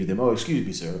engage with them. Oh, excuse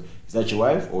me, sir, is that your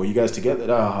wife? Or are you guys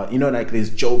together? You know, like there's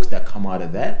jokes that come out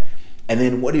of that. And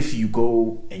then what if you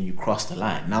go and you cross the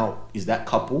line? Now, is that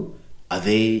couple, are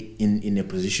they in a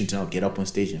position to now get up on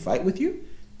stage and fight with you?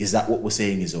 Is that what we're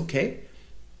saying is okay?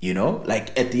 You know,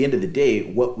 like at the end of the day,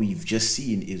 what we've just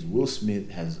seen is Will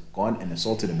Smith has gone and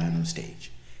assaulted a man on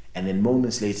stage, and then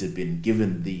moments later been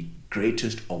given the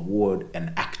greatest award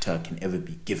an actor can ever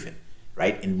be given,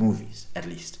 right? In movies, at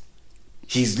least.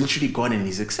 He's literally gone and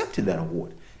he's accepted that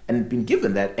award and been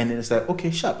given that, and then it's like, okay,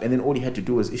 sharp. And then all he had to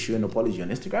do was issue an apology on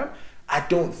Instagram. I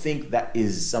don't think that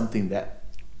is something that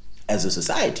as a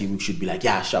society, we should be like,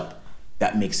 yeah, sharp.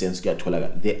 That makes sense. I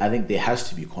think there has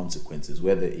to be consequences,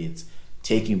 whether it's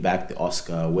taking back the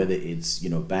Oscar, whether it's,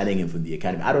 banning him from the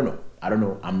Academy. I don't know.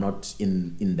 I'm not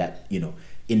in that,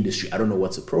 industry. I don't know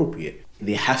what's appropriate.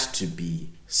 There has to be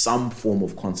some form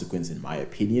of consequence, in my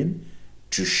opinion,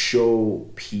 to show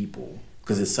people,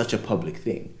 because it's such a public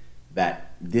thing,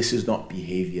 that this is not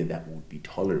behavior that would be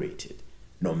tolerated,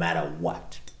 no matter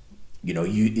what.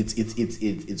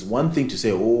 It's one thing to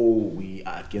say, oh, we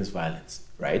are against violence,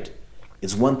 right?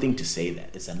 It's one thing to say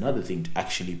that. It's another thing to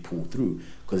actually pull through.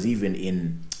 Because even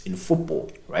in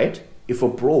football, right? If a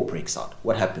brawl breaks out,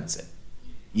 what happens then?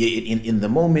 In the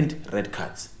moment, red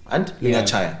cards. And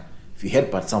Chaya. If you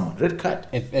headbutt someone, red card,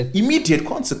 immediate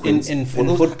consequence. In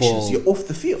football, actions, you're off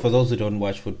the field. For those who don't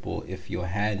watch football, if your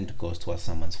hand goes towards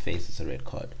someone's face, it's a red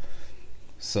card.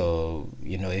 So,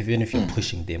 even if you're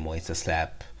pushing them or it's a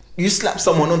slap. You slap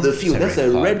someone on the field, that's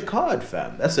a red card,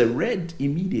 fam. That's a red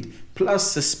immediate. Plus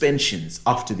suspensions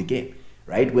after the game,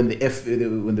 right? When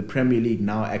the Premier League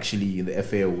now actually, in the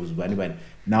FA was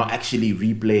now actually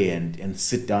replay and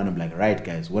sit down and be like, right,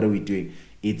 guys, what are we doing?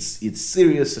 It's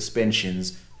serious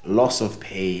suspensions, loss of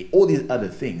pay, all these other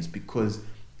things, because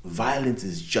violence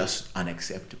is just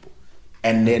unacceptable.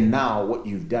 And then now what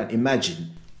you've done,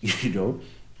 imagine,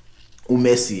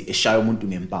 Messi eshaya umuntu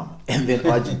ngempama, and then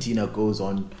Argentina goes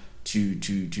on to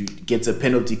gets a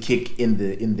penalty kick in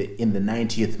the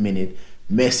 90th minute.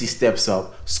 Messi steps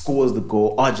up, scores the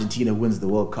goal, Argentina wins the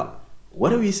World Cup.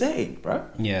 What are we saying, bro?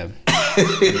 Yeah.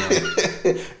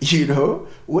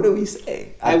 What are we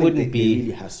saying? There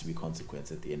really has to be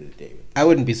consequence at the end of the day. I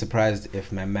wouldn't be surprised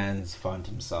if my man's found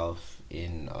himself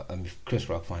Chris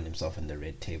Rock found himself in the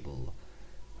red table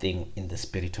thing in the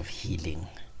spirit of healing.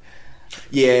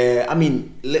 Yeah, I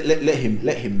mean, let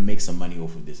him make some money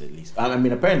off of this at least. I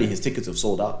mean, apparently his tickets have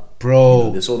sold out,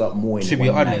 bro. They sold out more in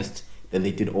one night than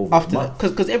they did over after a month.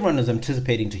 Because everyone is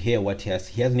anticipating to hear what he has.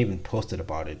 He hasn't even posted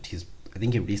about it. I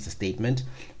think he released a statement,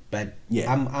 but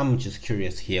yeah, I'm just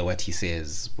curious to hear what he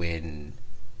says when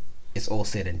it's all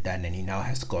said and done, and he now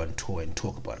has to go on tour and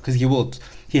talk about it, because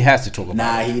he has to talk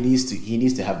about it. He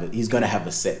needs to have he's gonna have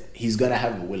a set. He's gonna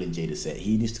have a Will and Jada set.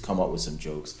 He needs to come up with some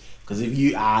jokes, because if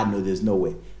no, there's no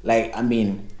way. Like, I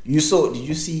mean, did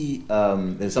you see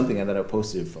there's something that I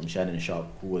posted from Shannon Sharp,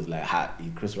 who was like,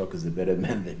 Chris Rock is a better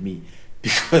man than me,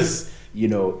 because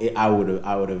I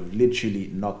would have literally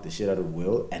knocked the shit out of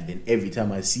Will, and then every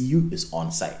time I see you, it's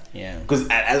on site. Yeah, because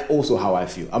that's also how I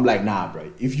feel. I'm like, nah,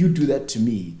 bro, if you do that to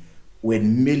me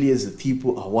when millions of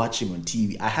people are watching on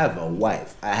TV, I have a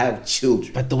wife, I have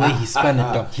children. But the way he spun it,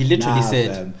 Doc, he literally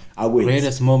said,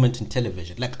 greatest moment in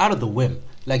television, like out of the whim.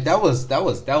 Like that was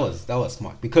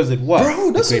smart, because it was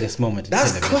the greatest moment in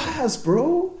television. That's class,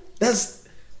 bro. That's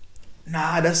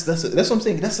what I'm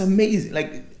saying. That's amazing.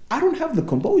 Like, I don't have the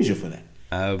composure for that.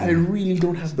 I really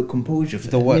don't have the composure for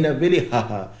that. What? I mean, I really,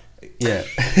 yeah.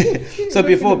 So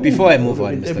before I move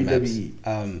on, Mr. Maps,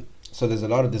 so there's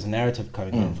a narrative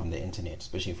coming in from the internet,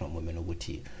 especially from women who would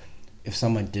if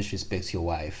someone disrespects your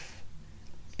wife,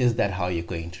 is that how you're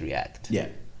going to react? Yeah.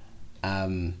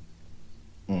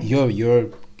 You're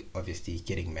obviously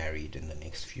getting married in the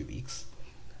next few weeks.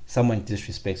 Someone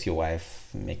disrespects your wife,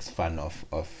 makes fun of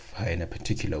her in a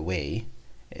particular way.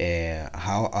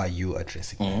 How are you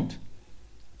addressing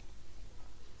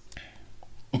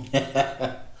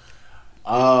that?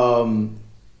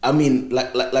 I mean,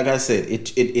 like I said,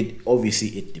 it obviously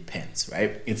it depends,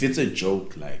 right? If it's a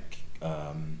joke like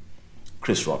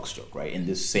Chris Rock's joke, right, in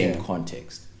this same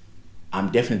context, I'm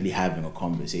definitely having a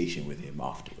conversation with him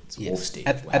afterwards, off stage.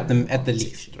 At the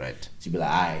least, right? To be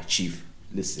like, "Alright, Chief,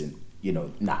 listen,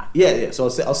 nah, yeah." So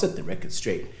I'll set the record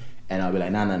straight, and I'll be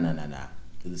like, nah.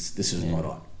 This is not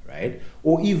on, right?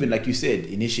 Or even like you said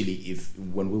initially, if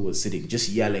when we were sitting, just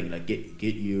yelling like,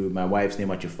 "Get you my wife's name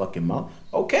out your fucking mouth."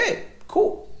 Okay,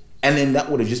 cool. And then that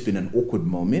would have just been an awkward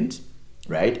moment,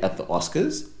 right, at the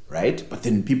Oscars, right? But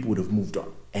then people would have moved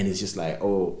on, and it's just like,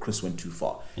 oh, Chris went too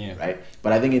far, right?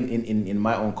 But I think in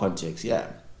my own context,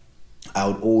 I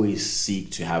would always seek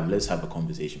to let's have a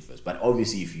conversation first. But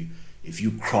obviously, if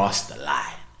you cross the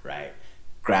line, right,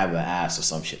 grab her ass or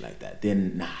some shit like that,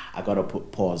 then nah, I gotta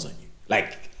put pause on you.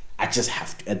 Like, I just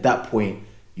have to. At that point,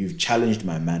 you've challenged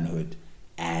my manhood,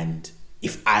 and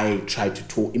if I try to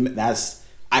talk,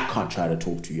 I can't try to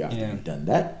talk to you after you've done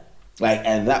that. Like,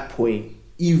 at that point,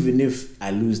 even if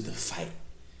I lose the fight,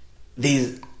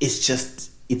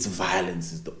 it's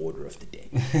violence is the order of the day.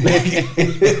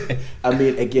 Like, I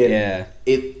mean, again,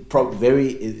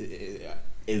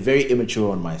 very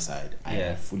immature on my side.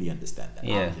 I fully understand that.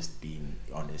 I'm just being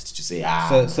honest, to say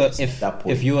So it's at that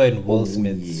point, if you were in Will oh,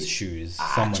 Smith's yeah. shoes, Check.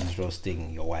 someone's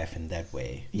roasting your wife in that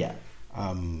way. Yeah.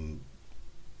 Are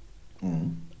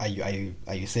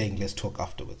you saying let's talk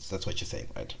afterwards? That's what you're saying,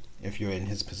 right? If you're in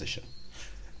his position.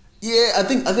 Yeah, I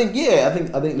think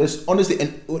let's honestly,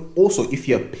 and also if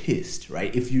you're pissed,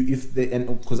 right?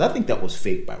 Because I think that was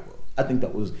fake by Will. I think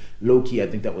that was low key. I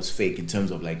think that was fake in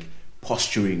terms of like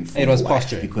posturing. For It was your wife,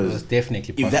 posturing. because It was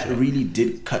definitely if that posturing. really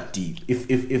did cut deep,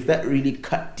 if that really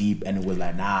cut deep and it was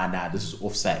like nah, this is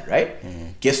offside, right?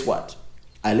 Guess what?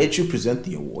 I let you present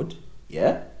the award,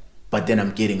 yeah, but then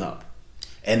I'm getting up.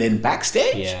 And then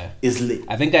backstage is lit.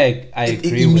 I think I agree with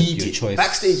your immediate. choice.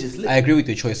 Backstage is lit. I agree with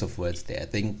your choice of words there. I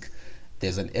think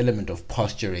there's an element of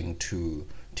posturing to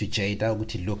Jada,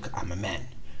 which look, I'm a man,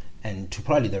 and to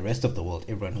probably the rest of the world,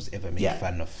 everyone who's ever made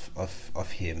fun of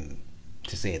him,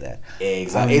 to say that.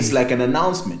 Exactly. It's like an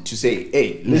announcement to say,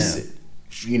 hey, listen,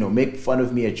 make fun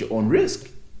of me at your own risk.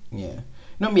 Yeah.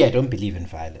 No, me, I don't believe in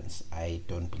violence. I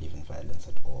don't believe in violence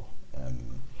at all.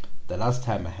 The last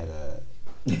time I had a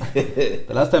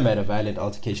violent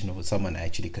altercation with someone I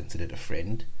actually considered a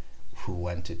friend, who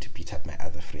wanted to beat up my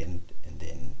other friend, and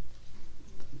then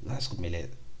Really?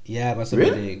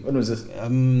 When was this?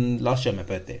 Last year, my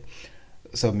birthday.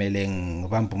 So meleng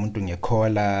bampa umuntu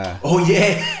ngekhola. Oh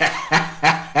yeah.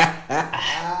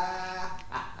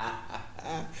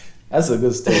 That's a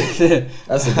good story.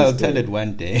 I'll tell it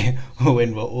one day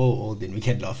when we're all old and we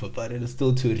can laugh about it. It's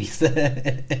still too recent.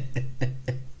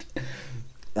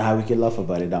 We can laugh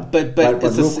about it now. But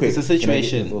it's a situation. Can I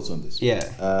get your thoughts on this? Yeah.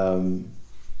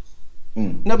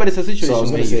 Mm. No, but it's a situation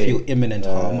So where you feel imminent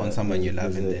harm on someone you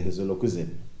love, and then there's a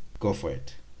locuzen. go for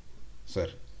it.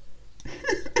 Sorry.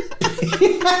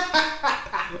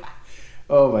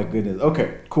 Oh my goodness.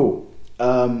 Okay, cool.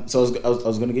 So I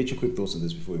was gonna get your quick thoughts on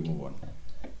this before we move on.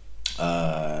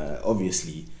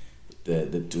 Obviously, the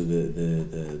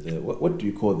what do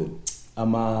you call them?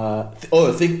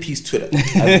 Think Peace Twitter. We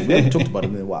haven't talked about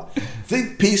it in a while.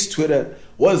 Think Peace Twitter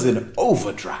was an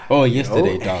overdrive. Oh,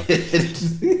 yesterday, dog.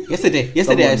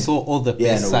 Yesterday, I saw all the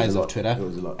best sides of Twitter. It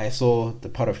was a lot. I saw the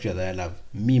part of Twitter that I love,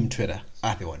 meme Twitter.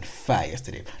 They were on fire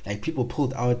yesterday. Like, people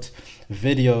pulled out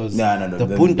videos. No. The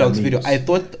Boondocks video. I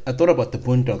thought about the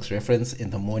Boondocks reference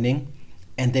in the morning,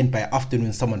 and then by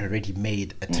afternoon, someone already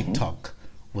made a TikTok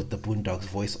with the Boondocks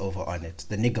voiceover on it.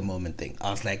 The nigga moment thing. I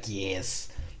was like, yes,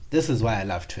 this is why I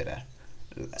love Twitter.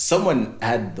 Someone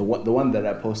had the one that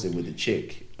I posted with the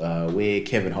chick, where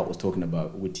Kevin Hart was talking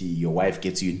about your wife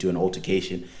gets you into an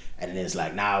altercation, and then it's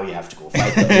like, now you have to go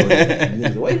fight the lawyer. And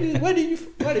he's like,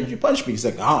 why did you punch me? He's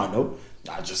like, no,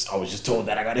 I was just told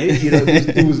that I got hit.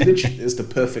 It was literally it's the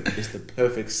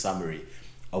perfect summary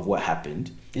of what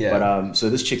happened. Yeah. But so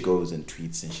this chick goes and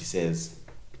tweets and she says,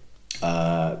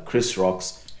 Chris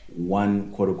Rock's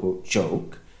one quote unquote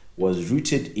joke was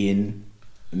rooted in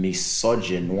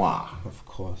misogynoir. Of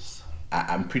course.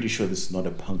 I'm pretty sure this is not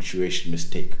a punctuation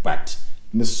mistake, but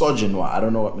misogynoir. I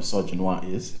don't know what misogynoir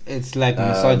is. It's like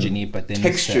misogyny, but then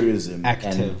texturism it's an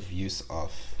active use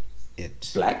of it.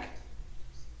 Black?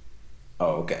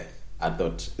 Oh, okay. I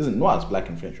thought isn't noir is black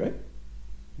in French, right?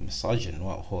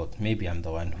 Misogynoir. Hold. Maybe I'm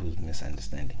the one who's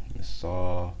misunderstanding.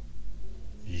 Misogyny.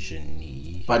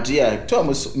 But yeah, talking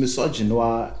about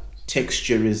misogynoir,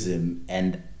 texturism,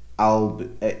 and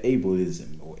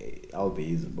ableism or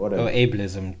albeism, whatever. Or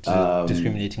ableism,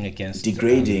 discriminating against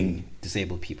degrading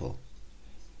disabled people.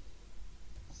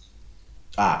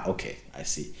 Okay, I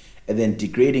see. And then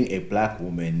degrading a black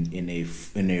woman in a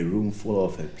room full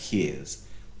of her peers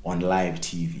on live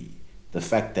TV. The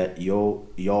fact that y'all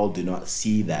do not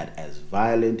see that as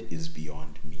violent is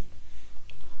beyond me.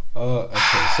 Oh,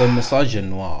 okay. So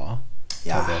misogynoir,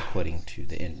 Yeah. according to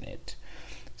the internet.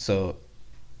 So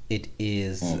it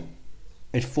is.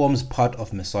 It forms part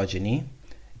of misogyny.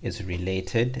 It's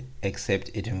related,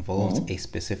 except it involves a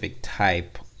specific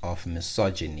type of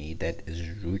misogyny that is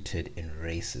rooted in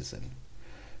racism.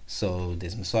 So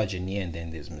there's misogyny and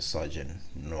then there's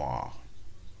misogynoir.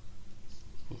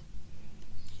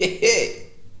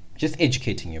 Just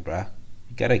educating you, bruh.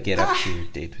 You gotta get up to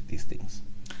date with these things.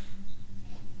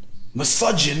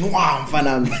 Misogynoir,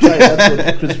 that's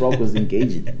what Chris Rock was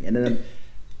engaging in, and then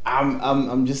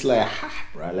I'm just like,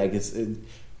 bruh, like and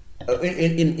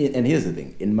here's the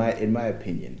thing, in my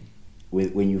opinion,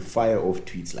 when you fire off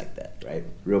tweets like that, right,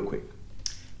 real quick,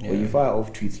 when you fire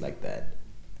off tweets like that,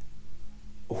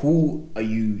 who are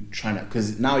you trying to?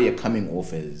 Because now you're coming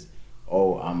off as,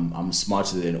 I'm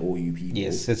smarter than all you people.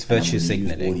 Yes, it's virtue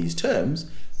signaling. All these terms,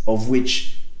 of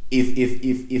which,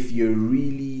 if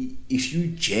you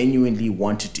genuinely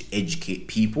wanted to educate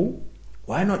people,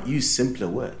 why not use simpler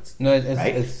words? No,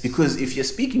 right? Because if you're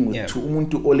speaking with to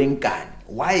umuntu olenkani,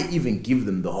 why even give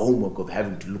them the homework of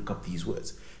having to look up these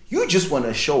words? You just want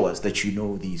to show us that you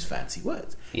know these fancy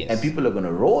words. Yes. And people are going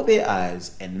to roll their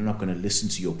eyes and they're not going to listen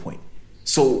to your point.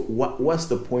 So what's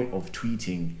the point of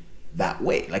tweeting that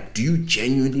way? Like, do you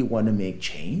genuinely want to make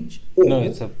change? Or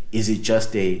is it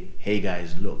just a, hey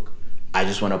guys, look, I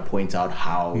just want to point out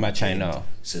how much I know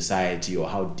society or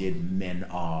how dead men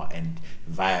are and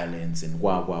violence and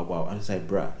wow. I was like,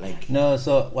 bruh, like... No,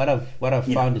 so what I've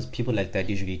found is people like that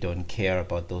usually don't care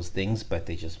about those things, but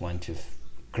they just want to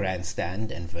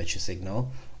grandstand and virtue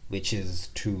signal, which is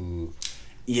to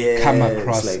come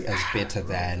across like, as better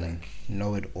than,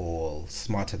 know it all,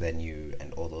 smarter than you,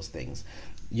 and all those things.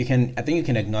 I think you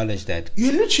can acknowledge that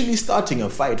you're literally starting a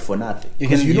fight for nothing,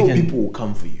 because you know people will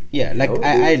come for you. Yeah, like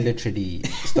I literally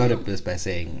started this by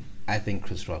saying I think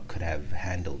Chris Rock could have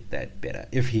handled that better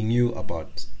if he knew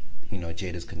about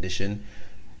Jada's condition.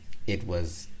 It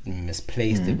was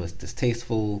misplaced. It was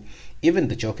distasteful. Even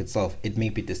the joke itself, it may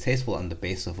be distasteful on the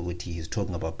basis of what he's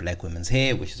talking about black women's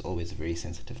hair, which is always a very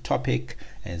sensitive topic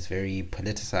and it's very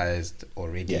politicized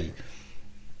already. Yeah.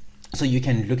 So you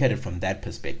can look at it from that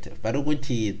perspective. But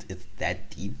Uguti, it's that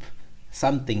deep.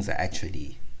 Some things are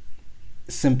actually,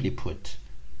 simply put,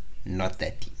 not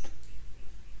that deep.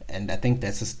 And I think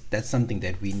that's something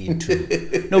that we need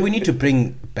to... we need to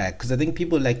bring back. Because I think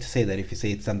people like to say that if you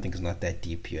say something is not that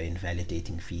deep, you're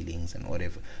invalidating feelings and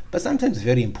whatever. But sometimes it's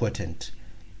very important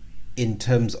in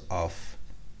terms of...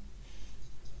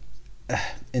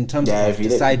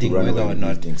 deciding whether or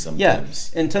not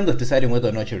in terms of deciding whether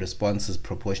or not your response is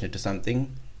proportionate to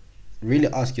something, really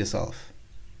ask yourself,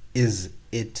 is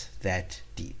it that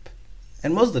deep?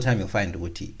 And most of the time you'll find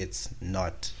it's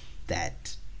not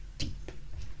that deep.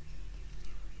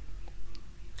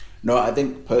 No, I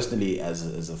think personally,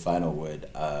 as a final word,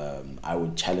 I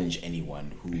would challenge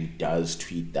anyone who does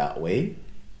tweet that way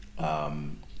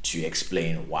to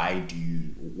explain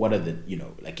what are the,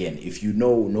 again, if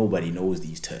nobody knows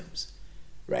these terms,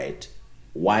 right?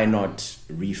 Why not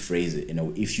rephrase it?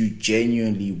 If you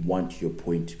genuinely want your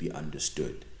point to be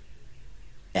understood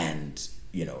and,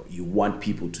 you want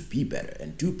people to be better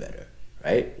and do better,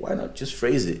 right? Why not just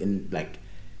phrase it in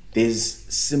there's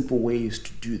simple ways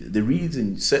to do that. The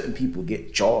reason certain people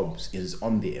get jobs is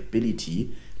on their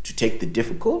ability to take the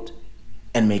difficult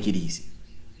and make it easy.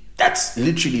 That's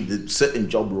literally the certain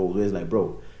job role where it's like,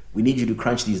 bro, we need you to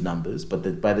crunch these numbers,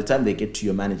 but by the time they get to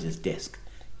your manager's desk,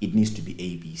 it needs to be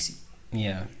ABC.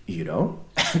 Yeah.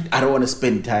 I don't want to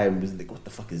spend time like, what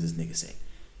the fuck is this nigga saying?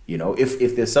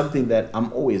 If there's something that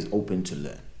I'm always open to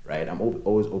learn, right? I'm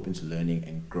always open to learning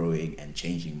and growing and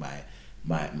changing my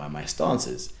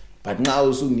stances. But now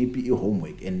also need your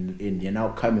homework and you're now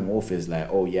coming off as like,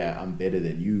 oh yeah, I'm better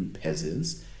than you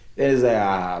peasants. Then it's like,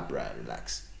 bruh,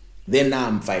 relax. Then now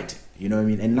I'm fighting, you know what I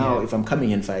mean? And now if I'm coming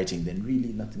in fighting, then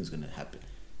really nothing's going to happen.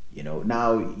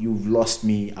 Now you've lost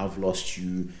me, I've lost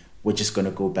you. We're just going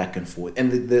to go back and forth.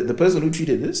 And the person who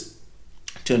tweeted this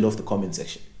turned off the comment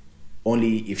section.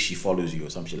 Only if she follows you or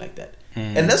something like that.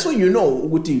 And that's when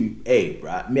hey,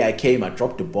 bruh, I came, I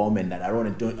dropped a bomb and that I don't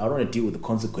want to deal with the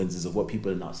consequences of what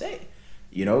people are now saying.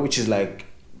 Which is like,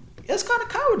 that's kind of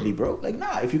cowardly, bro. Like,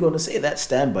 nah, if you're going to say that,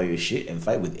 stand by your shit and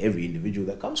fight with every individual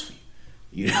that comes for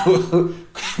you.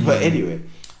 But anyway,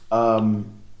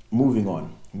 moving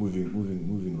on,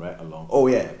 moving right along. Oh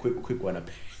yeah, quick one up.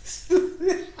 This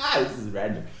is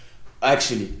random.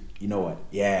 Actually, you know what?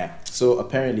 Yeah. So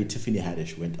apparently Tiffany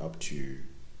Haddish went up to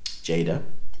Jada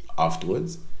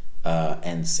afterwards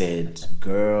and said,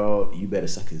 "Girl, you better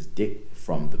suck his dick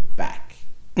from the back."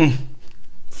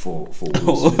 For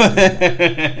Will Smith.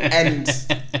 And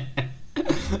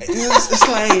it's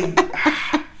like,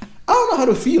 I don't know how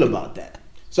to feel about that.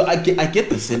 So I get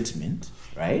the sentiment,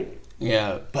 right?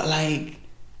 Yeah. But I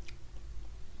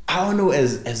don't know,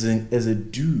 as a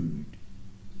dude,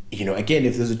 again,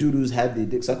 if there's a dude who's had their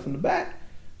dick sucked from the back,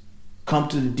 come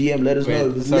to the DM, let us know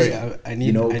if it's lit. I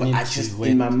need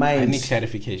in my mind, I need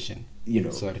clarification.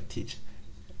 So to teach.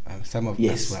 Some of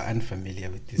us were unfamiliar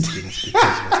with these things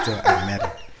because we're still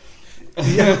unmarried.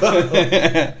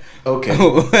 Yeah. Okay.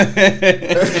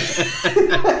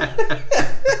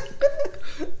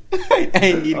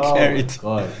 I need clarity.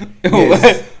 God.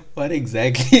 Yes. What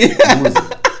exactly?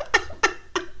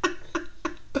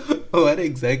 What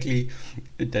exactly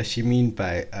does she mean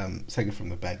by sucking from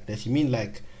the back? Does she mean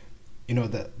there's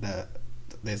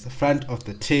the front of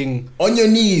the thing on your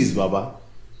knees, Baba?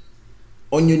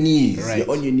 On your knees, right.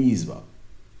 You're on your knees, Baba.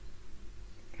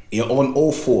 You're on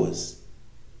all fours.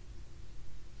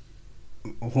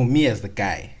 Who, me as the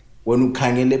guy? When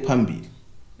ukhangele phambili.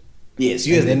 Yes,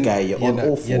 you And as the then, guy, you're on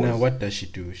all fours. You know, what does she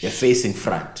do? You're facing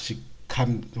front. She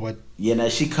comes, what? Yeah, now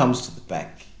she comes to the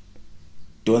back.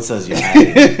 Don't says your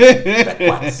eye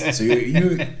backwards. So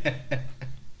you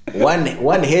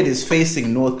one head is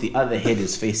facing north, the other head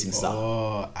is facing south.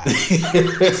 Oh,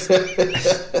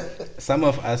 some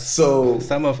of us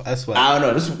were. I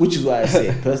don't know, which is why I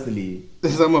say personally.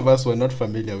 Some of us were not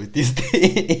familiar with this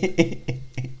thing.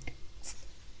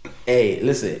 Hey,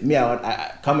 listen, me,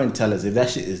 I come and tell us if that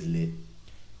shit is lit.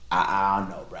 I don't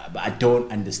know, bro, but I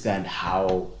don't understand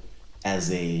how,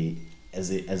 as a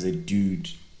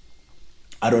dude,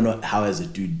 I don't know how as a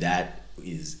dude that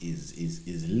is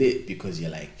lit, because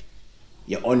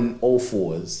you're on all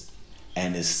fours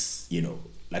and it's, you know,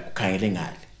 like kind of thing.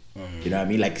 You know what I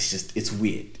mean? Like it's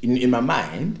weird. In my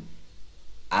mind,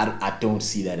 I don't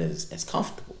see that as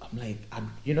comfortable. I'm like,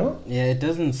 you know? Yeah, it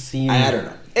doesn't seem. I don't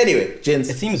know. Anyway, gents,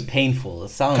 it seems painful. It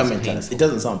sounds come and painful. tell us. It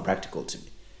doesn't sound practical to me.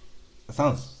 It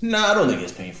sounds. No, I don't think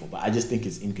it's painful, but I just think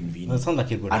it's inconvenient. It sounds like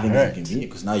it would I think hurt. it's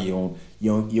inconvenient because now you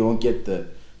don't get the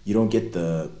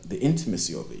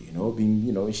intimacy of it. You know, being,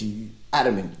 you know, she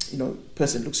adamant. You know,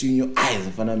 person looks you in your eyes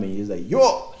in front of me. He's like,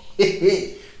 yo,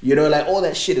 you know, like all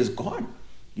that shit is gone.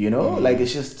 You know, like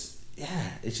it's just.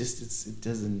 Yeah,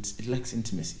 it lacks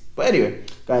intimacy. But anyway,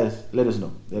 guys, let us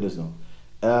know.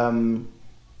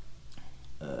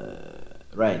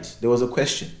 Right, there was a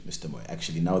question, Mr. Moy.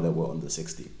 Actually, now that we're on the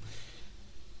 16th,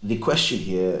 the question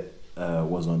here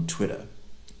was on Twitter.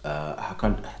 I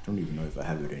don't even know if I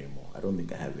have it anymore. I don't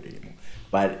think I have it anymore.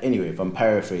 But anyway, if I'm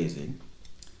paraphrasing,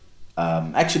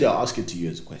 actually, I'll ask it to you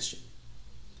as a question.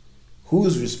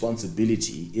 Whose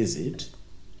responsibility is it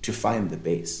to find the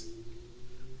base?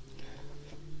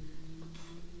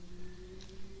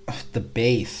 The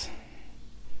base.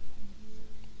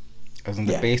 As in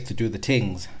the base to do the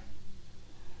things.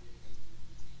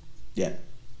 Yeah.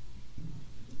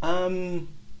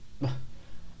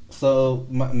 So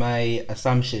my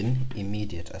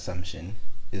immediate assumption,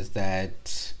 is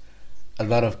that a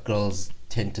lot of girls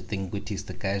tend to think it is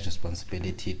the guy's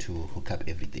responsibility to hook up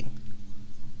everything.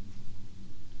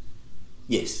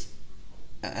 Yes.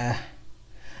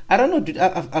 I don't know, dude.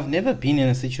 I've never been in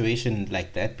a situation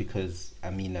like that, because I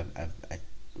mean,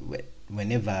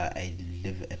 whenever I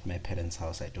live at my parents'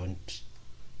 house, I don't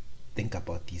think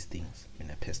about these things,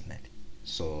 personally.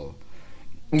 So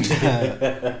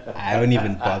I don't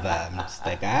even bother. I'm just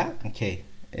like, okay,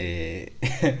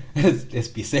 let's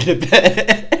be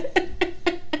celibate.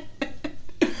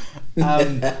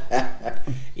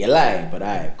 You're lying, but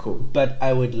alright, cool. But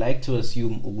I would like to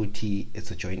assume, Uguti,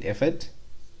 it's a joint effort.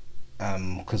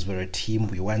 Because we're a team,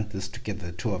 we want this together,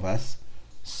 the two of us.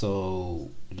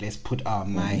 So let's put our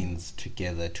minds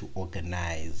together to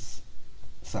organize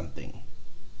something.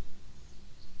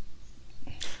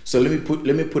 So let me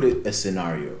put it a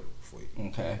scenario for you.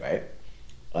 Okay.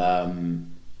 Right.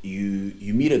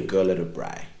 You meet a girl at a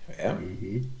braai. Yeah.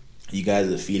 Mm-hmm. You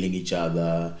guys are feeling each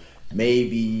other.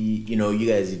 Maybe, you know, you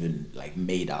guys even like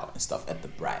made out and stuff at the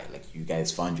braai. Like you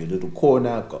guys found your little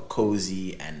corner, got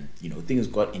cozy, and you know things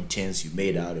got intense. You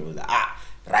made out. It was like,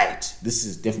 right, this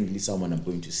is definitely someone I'm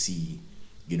going to see,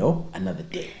 you know, another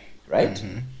day, right?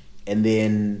 Mm-hmm. And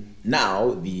then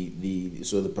now the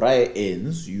braai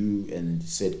ends. You and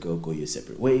said girl go your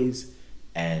separate ways,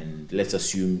 and let's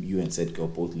assume you and said girl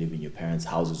both live in your parents'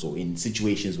 houses or in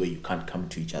situations where you can't come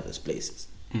to each other's places,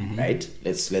 right?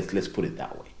 Let's put it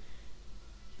that way.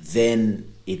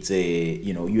 Then it's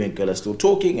you and girl are still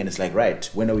talking, and it's like, right,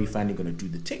 when are we finally going to do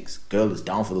the things? Girl is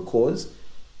down for the cause.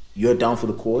 You're down for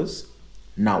the cause.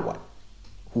 Now what?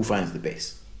 Who finds the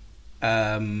base?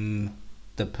 The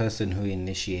person who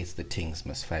initiates the things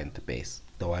must find the base.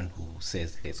 The one who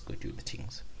says, let's go do the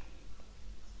things.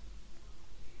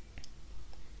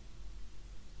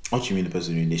 What do you mean the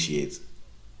person who initiates?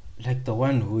 Like the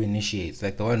one who initiates.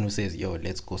 Like the one who says, yo,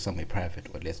 let's go somewhere private,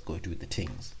 or let's go do the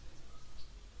things.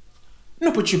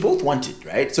 No, but you both want it,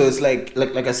 right? So it's like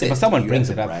I said. But someone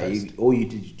brings it up first. All you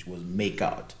did was make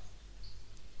out.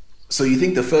 So you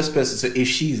think the first person, so if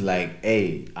she's like,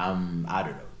 hey, I don't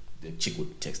know, the chick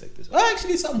would text like this. Oh,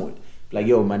 actually, some would. Like,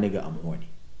 yo, my nigga, I'm horny.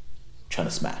 Trying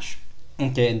to smash.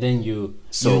 Okay, and then you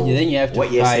have to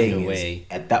what you're find saying a way.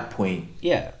 At that point,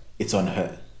 yeah, it's on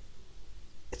her.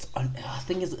 It's on. The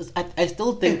thing is, I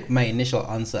still think my initial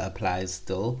answer applies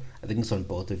still. I think it's on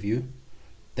both of you.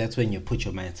 That's when you put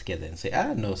your minds together and say,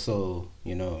 no, so,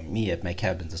 you know, me at my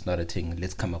cabins is not a thing.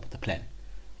 Let's come up with a plan.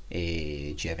 Do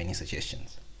you have any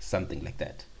suggestions? Something like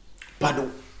that. But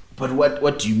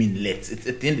what do you mean let's? It's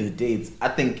at the end of the day, I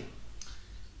think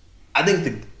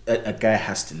a guy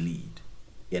has to lead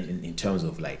in terms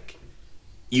of like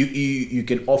you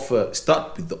can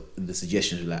start with the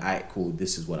suggestions like, all right, cool,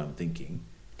 this is what I'm thinking,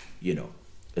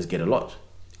 let's get a lodge.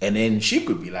 And then she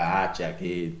could be like, Jack,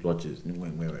 hey, lodges,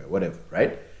 whatever,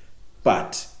 right?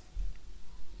 But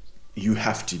you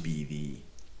have to be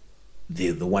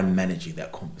the one managing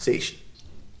that conversation.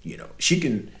 She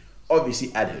can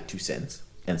obviously add her 2 cents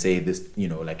and say this,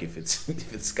 like if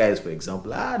it's Skies, for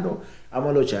example, no, I'm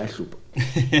a lodge,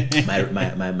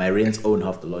 my rents own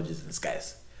half the lodges in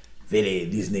Skies. Really,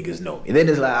 these niggas know. And then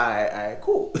it's like, all right,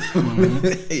 cool.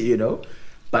 Mm-hmm.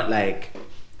 But like,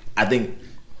 I think,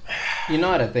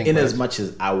 what I think, in as much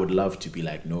as I would love to be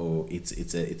like, no, it's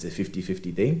a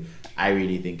 50-50 thing, I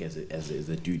really think as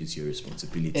a dude, it's your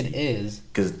responsibility. It is.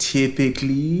 Because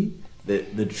typically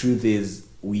the truth is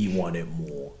we want it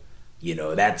more.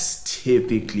 That's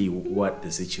typically what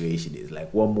the situation is.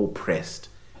 Like, one more pressed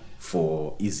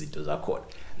for Izinto Zakot.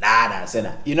 Nah,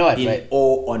 Sena. You know what, in right?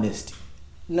 all honesty.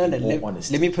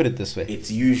 Let me put it this way. It's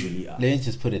usually Let me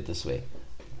just put it this way.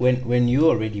 When you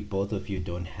already, both of you,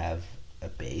 don't have a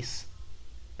base,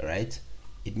 right?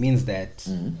 It means that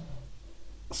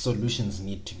solutions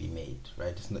need to be made,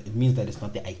 right? It means that it's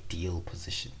not the ideal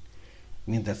position.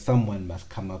 It means that someone must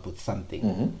come up with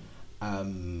something.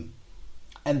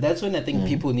 And that's when I think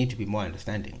people need to be more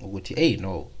understanding.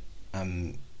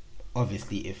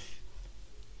 Obviously, if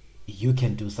you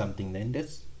can do something, then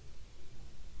let's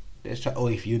try.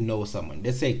 Or if you know someone,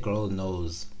 let's say a girl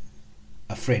knows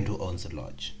a friend who owns a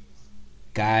lodge.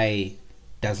 Guy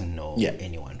doesn't know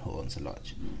anyone who owns a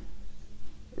lodge.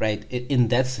 Right? In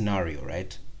that scenario,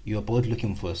 right, you're both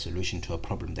looking for a solution to a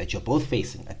problem that you're both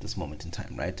facing at this moment in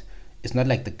time, right? It's not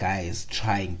like the guy is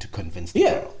trying to convince the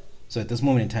girl. So at this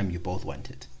moment in time, you both want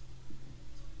it.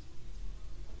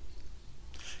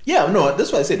 Yeah, no,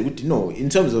 that's why I said, no, in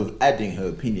terms of adding her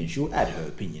opinion, she'll add her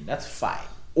opinion. That's fine.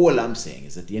 All I'm saying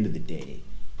is, at the end of the day,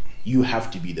 you have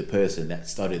to be the person that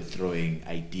started throwing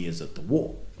ideas at the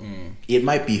wall. It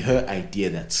might be her idea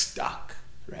that stuck,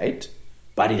 right?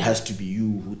 But it has to be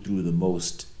you who threw the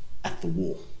most at the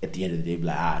wall. At the end of the day, be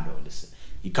like, no, listen,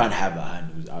 you can't have a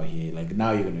hand who's out here. Like,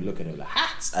 now you're going to look at her like,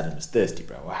 Adam is thirsty,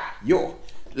 bro.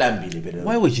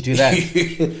 Why would you do that?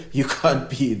 You can't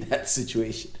be in that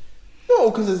situation.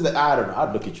 No, because it's I don't know.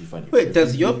 I'd look at you funny. Wait,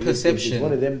 does your perception... It's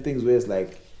one of them things where it's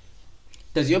like...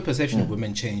 Does your perception of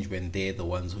women change when they're the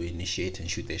ones who initiate and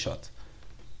shoot their shot?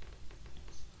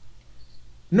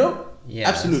 No,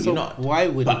 absolutely not. Why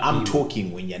would? But I'm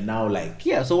talking when you're now like...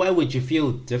 Yeah, so why would you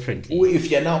feel differently? If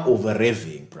you're now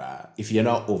over-revving, bruh. If you're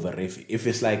now over-revving. If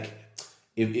it's like...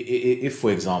 If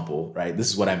for example, right, this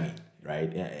is what I mean,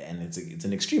 right? And it's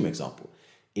an extreme example.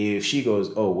 If she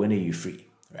goes, oh, when are you free?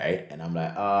 Right? And I'm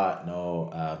like, no,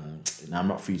 I'm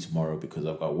not free tomorrow because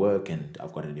I've got work and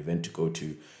I've got an event to go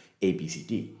to,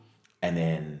 ABCD. And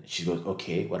then she goes,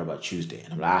 okay, what about Tuesday?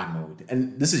 And I'm like, no.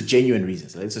 And this is genuine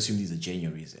reasons. Let's assume these are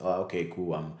genuine reasons. Oh, okay,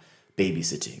 cool, I'm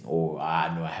babysitting. Or, no,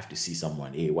 I have to see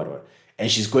someone. Whatever.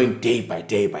 And she's going day by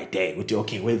day by day.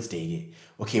 Okay, Wednesday.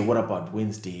 Okay, what about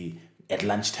Wednesday at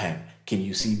lunchtime? Can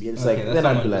you see me? It's okay, like, then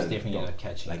I'd be like, no,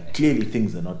 like clearly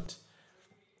things are not...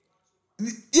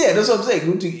 Yeah, that's what I'm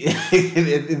saying.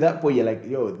 In that point, you're like,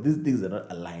 yo, these things are not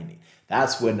aligning.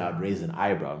 That's when I'd raise an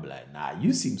eyebrow and be like, nah,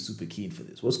 you seem super keen for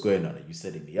this. What's going on? Are you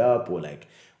setting me up? Or like,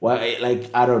 why? Like,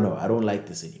 I don't know. I don't like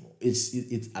this anymore.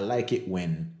 I like it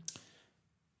when,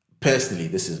 personally,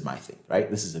 this is my thing, right?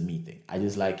 This is a me thing. I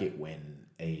just like it when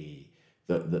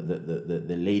the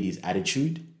lady's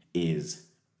attitude is,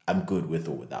 I'm good with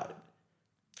or without it.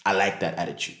 I like that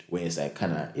attitude where it's like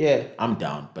kind of, yeah, I'm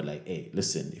down, but like, hey,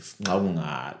 listen, if I'm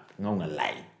gonna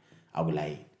lie, I will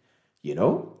lie,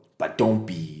 but don't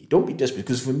be desperate.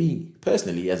 Because for me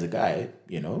personally, as a guy,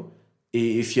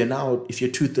 if you're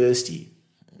too thirsty,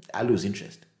 I lose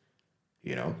interest.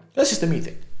 That's just a me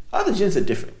thing. Other gents are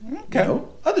different. Okay.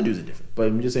 Other dudes are different. But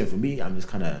I'm just saying, for me, I'm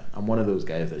one of those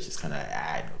guys that's just kind of,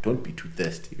 don't be too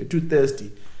thirsty. If you're too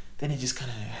thirsty, then it just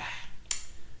kind of,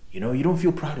 you don't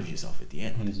feel proud of yourself at the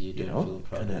end. You don't feel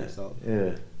proud of yourself.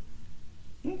 Yeah.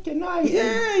 Okay, no,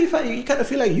 you kind of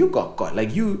feel like you got caught.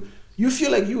 Like you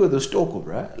feel like you were the stalker,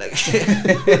 bro. Like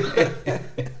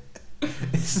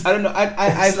I don't know.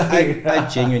 I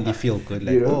genuinely feel good.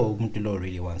 Like, Muntulo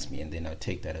really wants me, and then I'll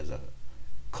take that as a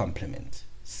compliment.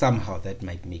 Somehow that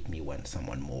might make me want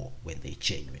someone more when they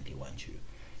genuinely want you.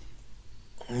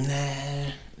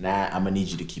 Nah, I'm gonna need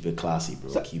you to keep it classy,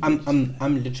 bro. So I'm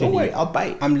literally. Don't worry, I'll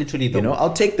bite. I'm literally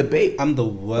I'll take the bait. I'm the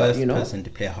worst person to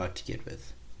play hard to get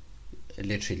with.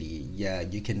 Literally, yeah.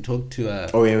 You can talk to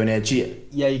oh yeah, when I cheat.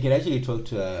 Yeah, you can actually talk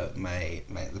to my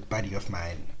buddy of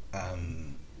mine.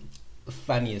 The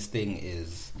funniest thing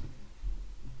is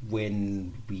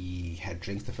when we had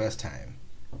drinks the first time,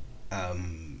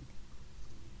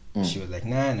 She was like,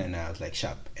 nah. I was like,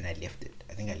 sharp, and I left it.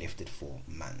 I think I left it for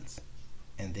months,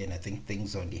 and then I think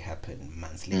things only happened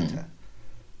months later.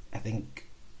 I think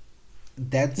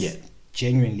that's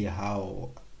genuinely how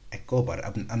I go about it.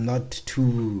 I'm not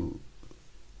too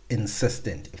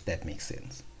insistent, if that makes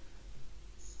sense.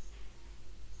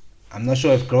 I'm not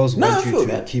sure if girls want you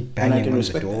to keep banging on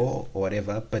the door or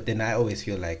whatever, but then I always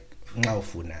feel like,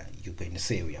 you're going to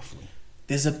say we are fun.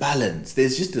 There's a balance.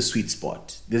 There's just a sweet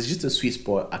spot.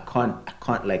 I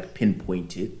can't like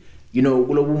pinpoint it. You know,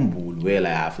 where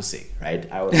like I have to say,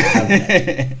 right? I would have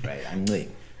that, right? I'm like,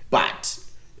 but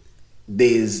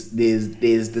there's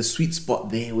the sweet spot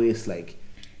there where it's like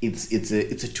it's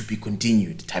a to be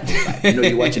continued type of vibe. You know,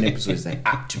 you watch an episode, it's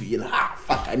like to be like,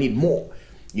 fuck, I need more.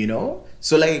 You know,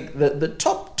 so like the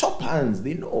top hands,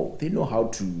 they know how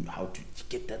to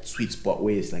get that sweet spot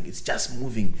where it's like it's just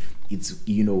moving. It's,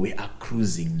 you know, we are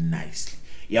cruising nicely.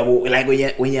 Yeah, but like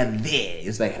when you're there,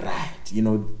 it's like, right, you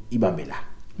know, ibambela,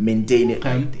 maintain it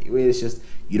right there. Where it's just,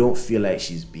 you don't feel like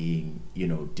she's being, you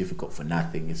know, difficult for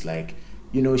nothing. It's like,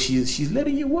 you know, she's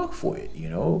letting you work for it, you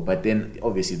know. But then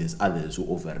obviously there's others who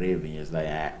over rave and it's like,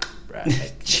 right,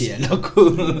 like, you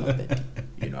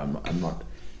know, I'm not.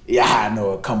 Yeah,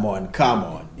 no, come on.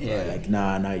 Yeah. Like,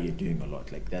 nah, you're doing a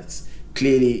lot. Like, that's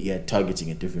clearly you're targeting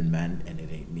a different man, and it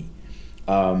ain't me.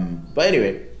 But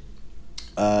anyway,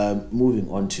 moving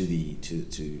on to the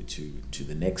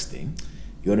next thing,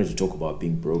 you wanted to talk about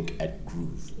being broke at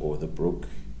Groove, or the broke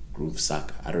Groove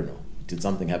saga. I don't know. Did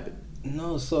something happen?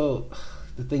 No. So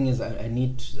the thing is, I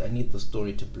need the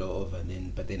story to blow over,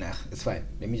 but then it's fine.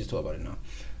 Let me just talk about it now.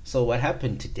 So what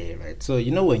happened today, right? So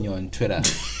you know when you're on Twitter.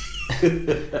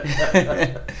 You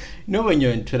know when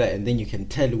you're on Twitter and then you can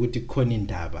tell what the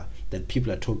Konindaba that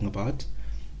people are talking about,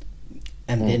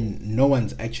 and then no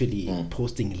one's actually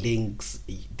posting links,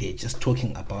 they're just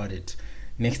talking about it.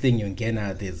 Next thing you're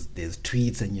gonna there's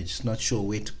tweets and you're just not sure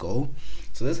where to go.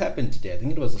 So this happened today. I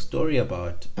think it was a story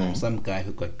about some guy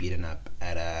who got beaten up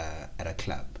at a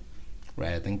club,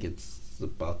 right? I think it's the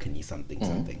Balcony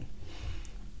something.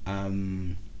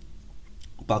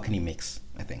 Balcony Mix,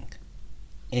 I think.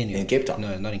 Anyway, in Cape Town?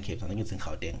 No, not in Cape Town. I think it's in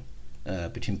Gauteng,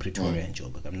 between Pretoria and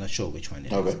Joburg. I'm not sure which one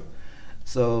it is.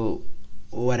 So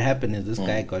what happened is this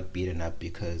guy got beaten up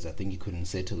because I think he couldn't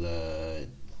settle a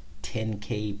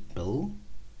 10K bill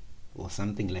or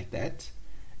something like that.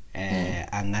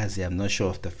 Angazi, I'm not sure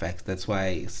of the facts. That's why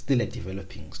it's still a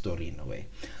developing story in a way.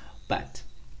 But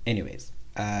anyways,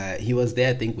 he was there,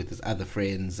 I think, with his other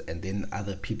friends, and then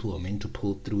other people were meant to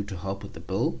pull through to help with the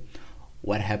bill.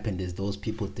 What happened is those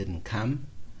people didn't come,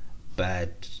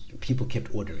 but people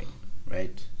kept ordering,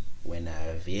 right? When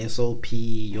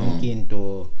VSOP,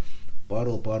 Yonkinto,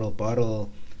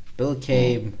 bottle, bill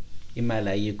came,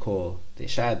 Imalayiko, they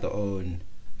shot their own.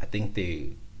 I think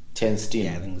they 10 steam.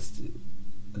 Yeah, I think it's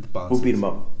the bouncers. Who beat him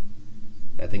up?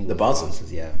 I think the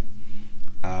bouncers. Yeah.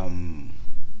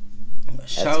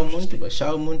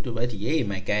 Muntu, but yeah,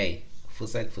 my guy.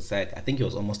 Fusak. I think he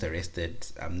was almost arrested.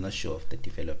 I'm not sure of the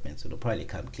developments. It'll probably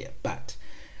come clear. But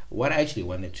what I actually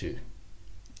wanted to...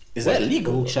 Is that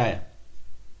illegal? Shire.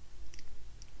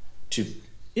 To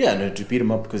beat him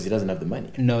up because he doesn't have the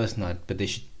money. No, it's not. But they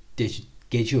should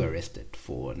get you arrested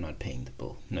for not paying the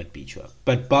bill, not beat you up.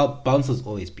 But bouncers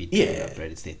always beat you up, right?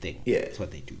 It's their thing. Yeah. That's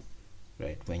what they do,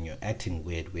 right? When you're acting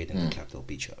weird in the club, they'll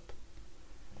beat you up.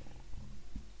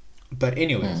 But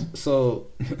anyways, so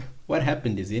what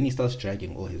happened is then he starts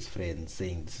dragging all his friends,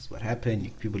 saying this is what happened.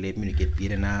 People let me to get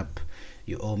beaten up.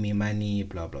 You owe me money,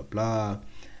 blah, blah, blah.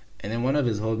 And then one of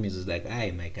his homies was like,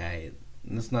 "Aye, my guy,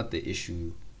 that's not the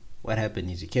issue. What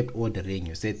happened is you kept ordering.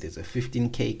 You said there's a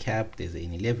 15K cap, there's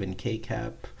an 11K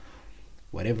cap.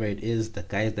 Whatever it is, the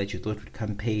guys that you thought would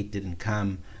come pay didn't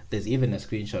come. There's even a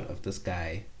screenshot of this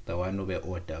guy, the one over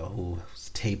order, whose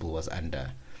table was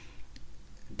under,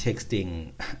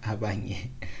 texting Abanye.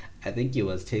 I think he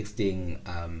was texting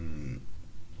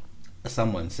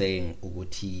someone saying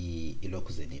Uguti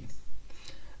Ilokuzenin.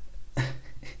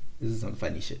 This is some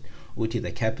funny shit. Uguti,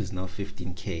 the cap is now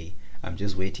 15K. I'm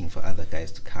just waiting for other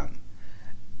guys to come.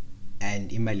 And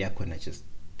Imali Akona just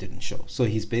didn't show. So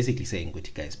he's basically saying,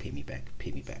 Uguti, guys, pay me back.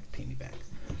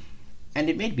 And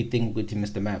it made me think, Uguti,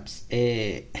 Mr. Maps,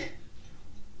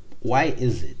 why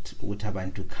is it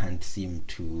Utabantu can't seem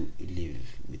to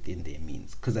live within their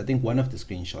means? Because I think one of the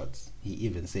screenshots, he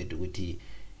even said Uti,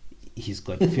 he's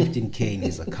got 15K in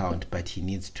his account, but he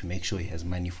needs to make sure he has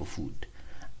money for food.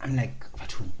 I'm like,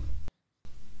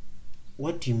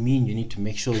 what do you mean you need to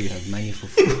make sure you have money for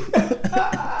food?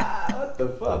 What the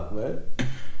fuck, man?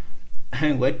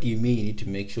 And what do you mean you need to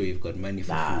make sure you've got money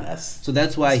for food? So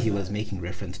that's why he was making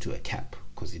reference to a cap.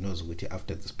 because he knows ukuthi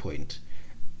after this point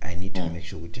I need to make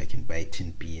sure ukuthi I can buy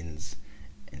tin beans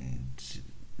and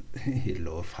a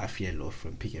loaf, half-year loaf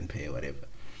from Pick and Pay or whatever.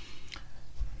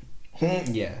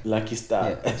 Yeah, lucky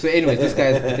star. Yeah. So anyway, this guy,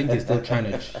 I think he's still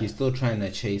trying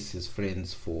to chase his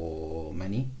friends for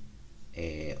money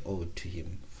owed to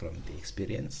him from the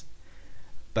experience.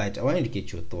 But I wanted to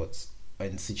get your thoughts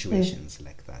on situations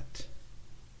like that.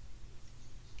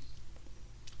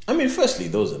 I mean, firstly,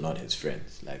 those are not his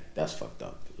friends. Like, that's fucked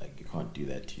up. Like, you can't do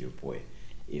that to your boy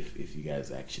if you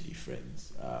guys are actually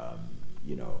friends.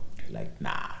 You know, like,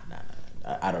 nah.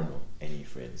 I don't know any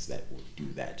friends that would do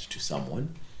that to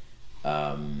someone.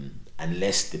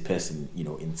 Unless the person, you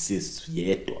know, insists,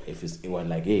 if it was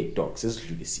like, hey, dog,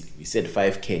 we said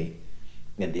 5K,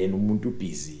 and then umuntu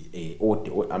busy,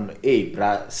 I'm like, hey,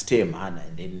 bruh, stay man,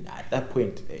 and then at that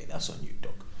point, hey, that's on you,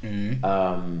 dog.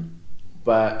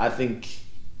 But I think,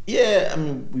 yeah, I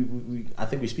mean, I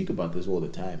think we speak about this all the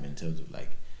time in terms of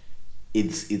like,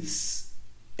 it's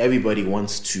everybody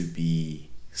wants to be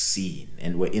seen,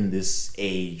 and we're in this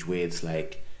age where it's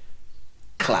like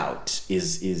clout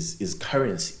is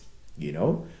currency, you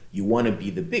know. You want to be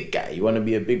the big guy, you want to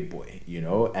be a big boy, you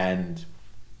know. And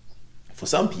for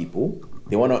some people,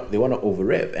 they want to over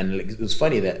rev. And like, it was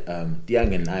funny that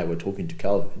Diang and I were talking to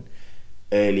Calvin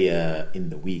earlier in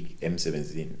the week,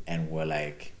 M17, and we're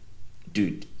like,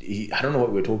 dude, I don't know what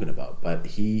we were talking about, but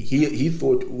he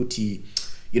thought Uti,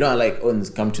 you know, like ones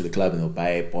come to the club and they'll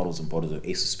buy bottles and bottles of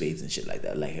Ace of Spades and shit like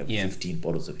that, like have 15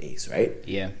 bottles of Ace, right?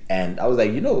 Yeah. And I was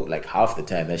like, you know, like half the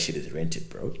time that shit is rented,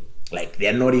 bro. Like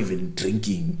they're not even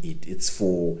drinking it. It's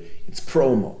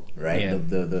promo, right? Yeah.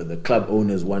 The club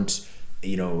owners want,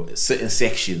 you know, certain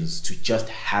sections to just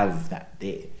have that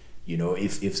there. You know,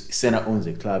 if Senna owns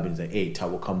a club and he's like, hey,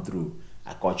 Tabo, come through,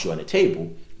 I got you on a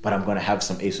table, but I'm gonna have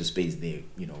some Ace of Spades there,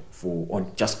 you know,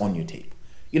 just on your table.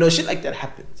 You know, shit like that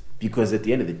happens. Because at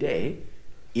the end of the day,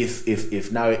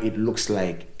 if now it looks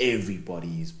like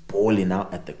everybody's balling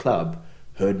out at the club,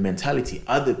 herd mentality,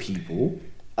 other people,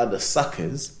 other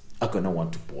suckers are gonna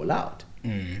want to ball out.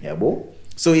 Yeah, boy.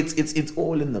 So it's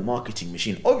all in the marketing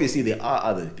machine. Obviously, there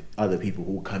are other people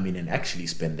who come in and actually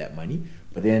spend that money,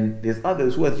 but then there's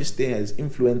others who are just there as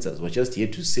influencers, who are just here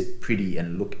to sit pretty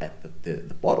and look at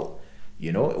the bottle,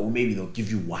 you know, or maybe they'll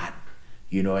give you one,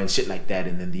 you know, and shit like that,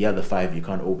 and then the other 5 you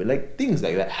can't open. Like things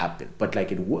like that happen, but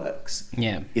like it works.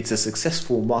 Yeah, it's a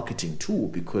successful marketing tool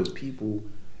because people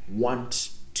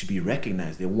want to be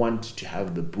recognized. They want to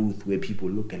have the booth where people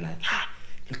look and like,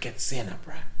 look at Senna,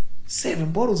 bruh.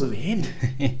 7 bottles of Henny.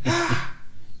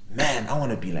 Man, I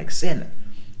want to be like Senna.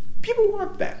 People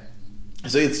want that.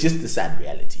 So it's just the sad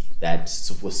reality that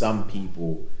so for some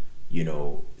people, you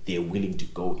know, they're willing to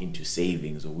go into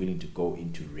savings or willing to go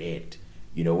into red.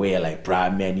 You know, where like,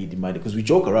 bruh, man, I need the money. Because we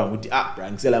joke around with the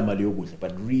bruh,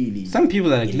 but really, some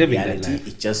people are like living reality, that life.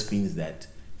 It just means that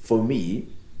for me,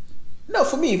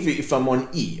 if I'm on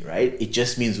E, right, it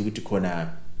just means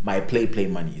my play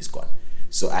money is gone.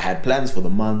 So I had plans for the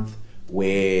month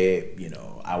where, you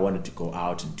know, I wanted to go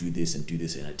out and do this and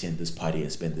attend this party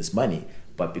and spend this money.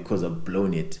 But because I've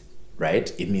blown it, right,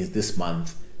 it means this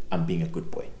month I'm being a good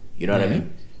boy. You know what I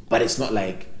mean? But it's not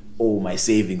like, oh, my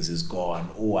savings is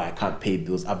gone, oh, I can't pay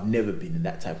bills. I've never been in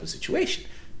that type of situation.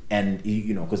 And,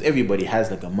 you know, because everybody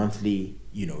has like a monthly,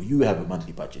 you know, you have a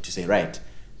monthly budget to say, right,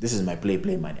 this is my play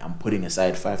money. I'm putting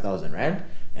aside 5,000 Rand,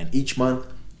 and each month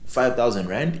 5,000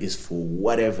 Rand is for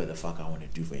whatever the fuck I want to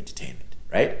do for entertainment,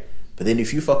 right? But then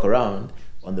if you fuck around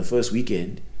on the first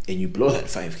weekend and you blow that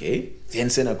 5K, then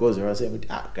Senna goes around saying,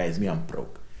 guys, me, I'm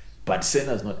broke. But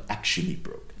Senna's not actually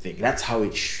broke. I think that's how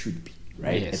it should be,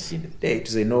 right? Yes. At the end of the day,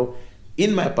 to say, no,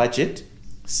 in my budget,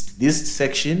 this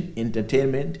section,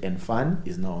 entertainment and fun,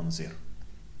 is now on 0.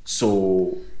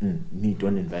 So,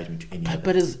 don't invite me to any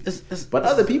other. But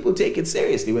other people take it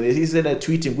seriously. When they see Senna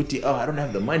tweeting, I don't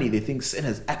have the money, they think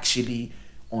Senna's actually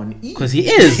on E. Because he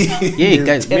is. Yeah,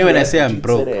 guys, me when I say I'm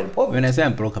broke, I'm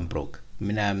broke. I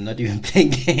mean, I'm not even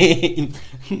playing game.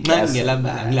 That's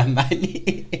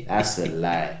a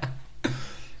lie.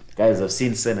 Guys, I've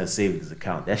seen Senna's savings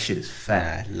account. That shit is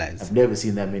fat. Lies. I've never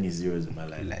seen that many zeros in my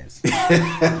life. Lies.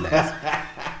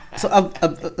 So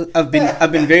I've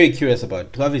been very curious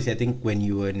about. Obviously, I think when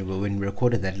we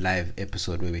recorded that live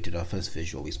episode where we did our first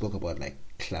visual, we spoke about like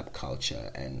club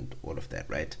culture and all of that,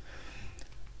 right?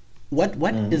 What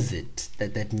is it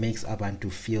that makes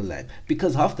Abantu feel like?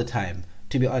 Because half the time,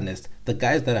 to be honest, the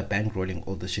guys that are bankrolling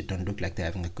all the shit don't look like they're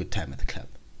having a good time at the club.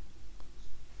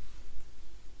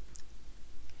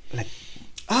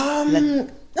 I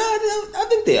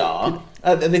think they are.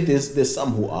 I think there's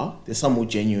some who are. There's some who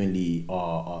genuinely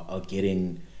are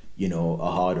getting, you know,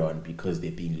 a hard on because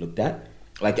they're being looked at.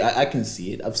 Like I can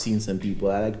see it. I've seen some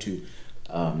people. I like to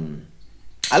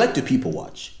people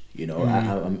watch. You know,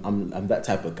 I'm that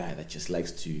type of guy that just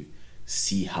likes to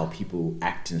see how people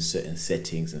act in certain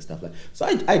settings and stuff like. So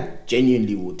I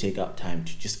genuinely will take out time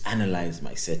to just analyze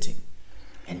my setting,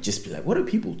 and just be like, what are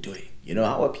people doing? You know,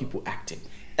 how are people acting?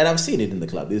 And I've seen it in the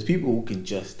club. There's people who can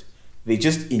just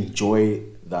enjoy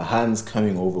the hands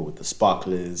coming over with the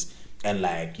sparklers, and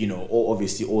like, you know,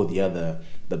 obviously all the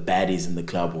baddies in the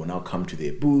club will now come to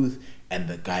their booth, and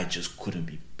the guy just couldn't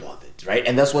be bothered, right?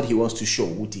 And that's what he wants to show.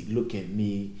 Woody, look at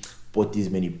me, bought these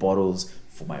many bottles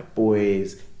for my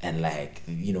boys, and like,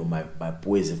 you know, my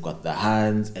boys have got the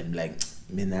hands, and like,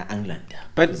 mina Anglanda.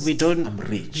 But I'm rich. We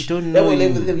don't know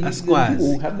people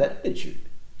who have that attitude.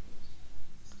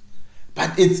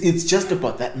 But it's just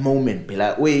about that moment. Be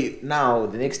like, wait, now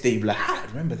the next day you be like,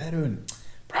 remember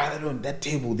that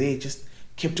table, they just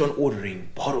kept on ordering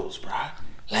bottles, bruh.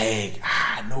 Like,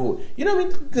 no. You know what I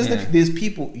mean? There's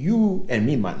people, you and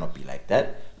me might not be like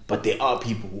that, but there are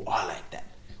people who are like that.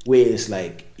 Where it's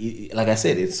like I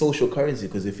said, it's social currency,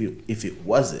 because if it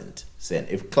wasn't,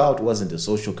 if clout wasn't a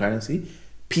social currency,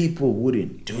 people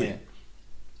wouldn't do it.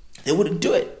 They wouldn't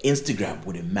do it. Instagram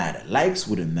wouldn't matter. Likes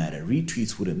wouldn't matter.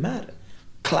 Retweets wouldn't matter.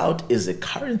 Clout is a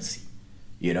currency,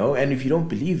 you know, and if you don't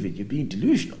believe it, you're being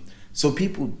delusional. So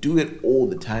people do it all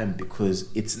the time because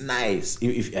it's nice.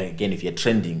 If you're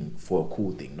trending for a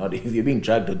cool thing, not if you're being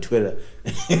dragged on Twitter,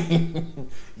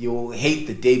 you'll hate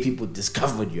the day people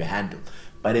discovered your handle.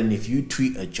 But then if you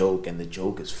tweet a joke and the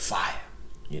joke is fire,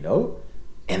 you know,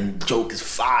 and joke is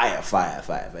fire.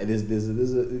 There's a,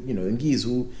 you know, Ngis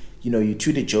who, you know, you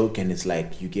tweet a joke and it's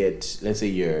like you get, let's say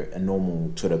you're a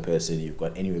normal Twitter person, you've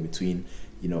got anywhere between,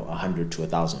 you know, 100 to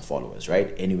 1,000 followers,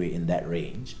 right? Anywhere in that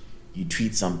range. You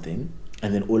tweet something,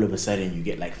 and then all of a sudden you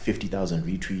get like 50,000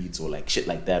 retweets or like shit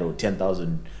like that, or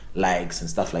 10,000 likes and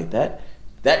stuff like that.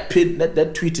 That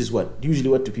tweet is what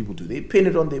do people do? They pin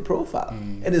it on their profile,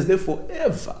 and it's there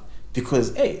forever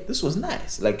because, hey, this was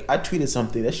nice. Like, I tweeted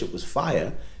something, that shit was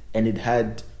fire, and it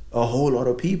had a whole lot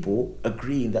of people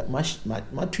agreeing that my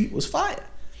tweet was fire.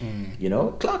 You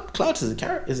know, clout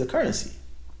is a currency.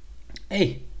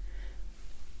 Hey,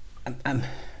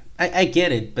 I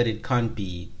get it, but it can't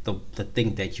be the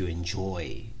thing that you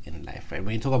enjoy in life, right?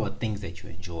 When you talk about things that you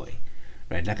enjoy,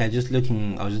 right? Like I was just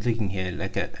looking here,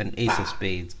 like an Ace of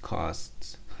Spades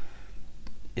costs,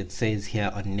 it says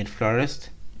here on Net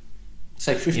Florist, it's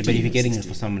like 15. But if you're getting it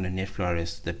for someone on Net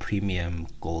Florist, the premium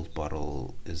gold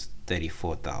bottle is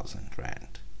 34,000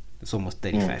 rand. It's almost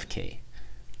 35k.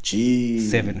 Jeez.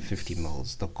 750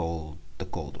 mils, the gold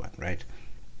one, right?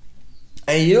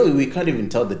 And you know, we can't even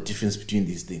tell the difference between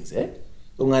these things, eh?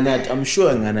 I'm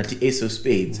sure nganati Ace of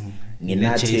Spades,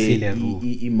 nginate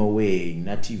Imowe,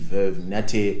 nginati Verve,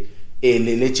 nginate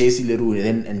le JC Leroux,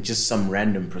 and just some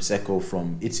random prosecco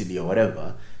from Italy or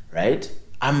whatever, right?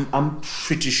 I'm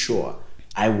pretty sure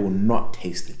I will not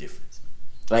taste the difference.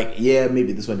 Like, yeah,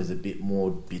 maybe this one is a bit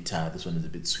more bitter, this one is a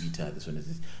bit sweeter, this one is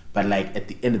this, but like at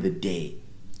the end of the day,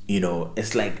 you know,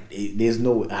 it's like there's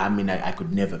no. I mean, I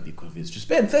could never be convinced to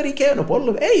spend 30k on a bottle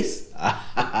of Ace.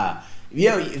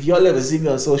 If y'all ever see me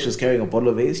on socials carrying a bottle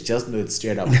of Ace, just know it's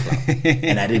straight out of club.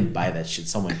 And I didn't buy that shit.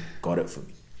 Someone got it for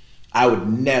me. I would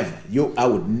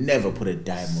never put a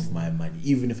dime of my money,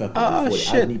 even if I could afford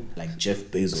it. I need like Jeff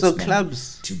Bezos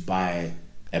clubs to buy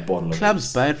a bottle of Ace.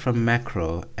 Clubs buy it from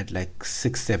Macro at like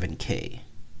 6-7k,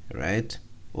 right?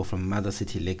 Or from Mother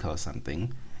City Liquor or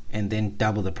something. And then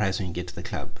double the price when you get to the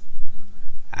club.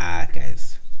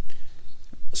 Guys.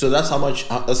 So that's how much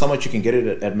you can get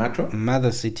it at Macro?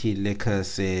 Mother City Liquor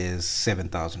says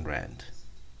 7,000 rand.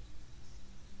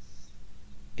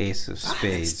 Ace of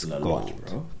Spades that's gold. Lot,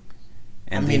 bro.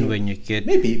 And then when you get...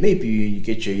 Maybe you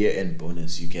get your year-end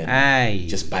bonus, you can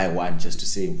just buy one just to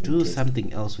save. Do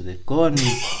something else with it. Go on...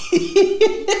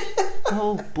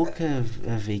 Go book a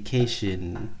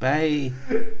vacation.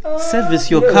 Service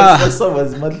your car. That's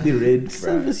someone's monthly rent.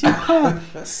 Service your car.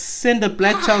 Send a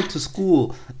black child to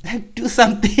school. Like, do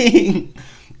something.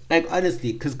 Like,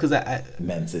 honestly, because I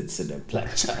man said send a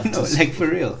black child. No, like for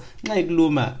real. Like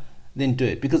Luma, then do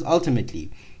it, because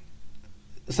ultimately,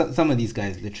 some of these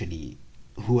guys literally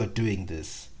who are doing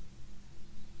this.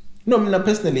 No, I mean,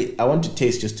 personally, I want to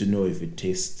taste just to know if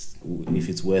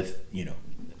it's worth, you know,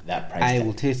 that price. I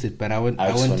will taste it, but I won't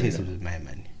taste it with my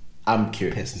money. I'm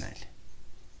curious. Personally.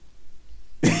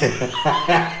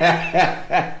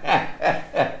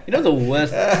 You know, the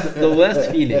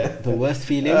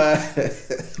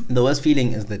worst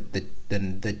feeling is that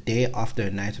the day after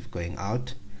a night of going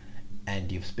out,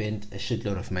 and you've spent a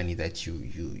shitload of money that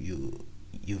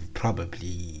you've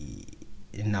probably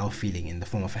now feeling in the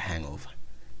form of a hangover.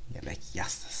 You're like,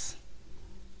 yes.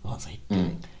 What was I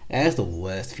doing? That's the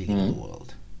worst feeling in the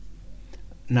world.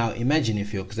 Now imagine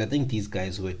if you're, because I think these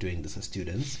guys who are doing this are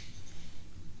students.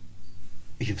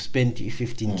 You've spent your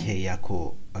 15k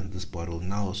yako on this bottle,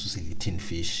 now also tin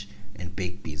fish and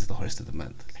baked beans the rest of the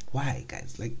month. Like, why,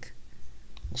 guys? Like,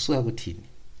 so tin.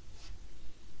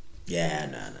 Yeah,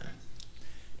 no.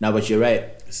 Now, but you're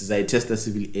right. Since I tested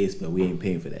civil ace, but we ain't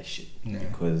paying for that shit. No.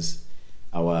 Because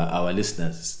our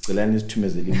listeners, the line is too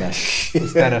much.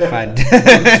 Let's start a fund.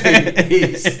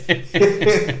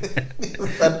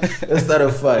 Let's start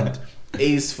a fund.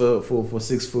 Ace for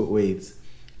 6 foot weights.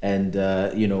 And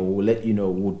we'll let you know,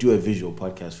 we'll do a visual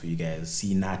podcast for you guys.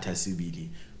 See Nata Sibili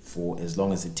for as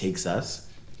long as it takes us.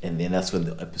 And then that's when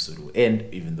the episode will end,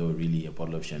 even though really a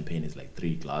bottle of champagne is like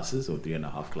 3 glasses or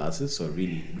 3.5 glasses. So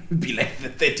really it would be like the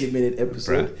 30-minute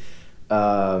episode.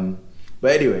 But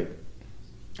anyway,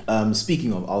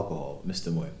 speaking of alcohol,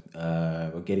 Mr. Moy,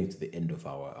 we're getting to the end of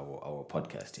our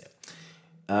podcast here.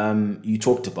 You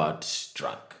talked about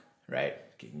drunk, right?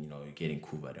 Getting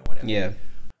covered and whatever. Yeah.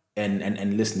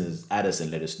 And listeners, add us and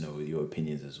let us know your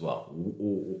opinions as well.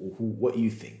 What do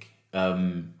you think?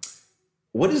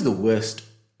 What is the worst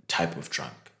type of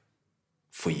drunk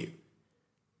for you?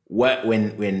 What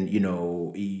when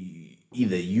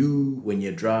either you when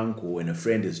you're drunk or when a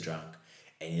friend is drunk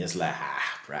and you're just like,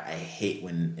 bro, I hate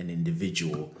when an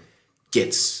individual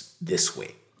gets this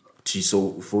way.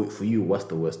 So for you, what's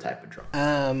the worst type of drunk?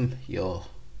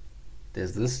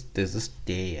 There's this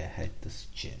day I had this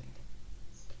gin.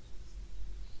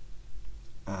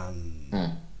 I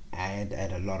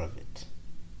had a lot of it.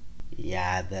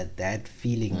 Yeah, that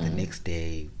feeling the next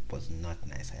day was not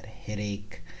nice. I had a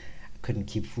headache. I couldn't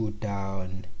keep food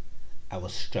down. I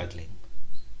was struggling.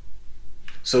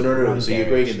 So no. So you're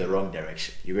going in the wrong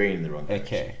direction.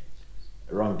 Okay.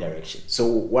 Wrong direction. So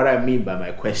what I mean by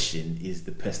my question is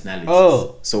the personalities.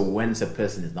 Oh. So once a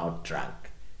person is now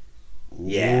drunk,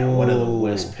 what are the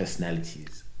worst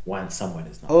personalities once someone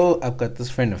is not drunk? I've got this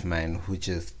friend of mine who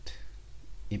just,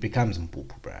 he becomes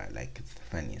mpupu, bruh. Like, it's the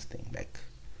funniest thing. Like,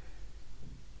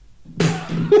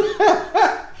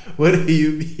 what do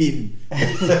you mean?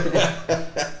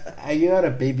 You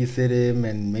gotta babysit him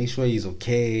and make sure he's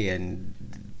okay and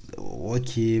walk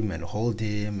him and hold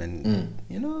him and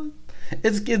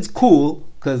it's cool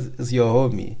because it's your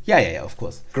homie. Yeah, of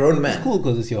course. Grown man. It's cool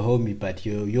because it's your homie, but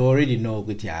you already know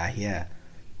that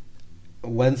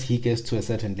once he gets to a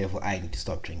certain level, I need to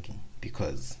stop drinking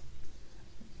because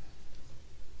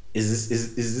is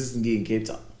this in Cape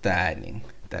Town? Dining.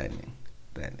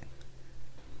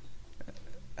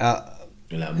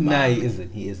 Nah,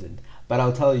 he isn't. But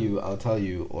I'll tell you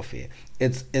off air.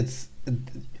 It's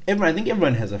everyone. I think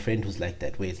everyone has a friend who's like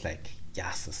that, where it's like,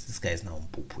 yes, this guy's now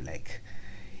mpupu. Like,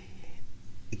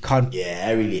 you can't. Yeah,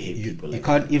 I really hate people. You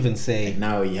can't even say. Like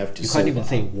now you have to. You can't even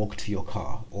say walk to your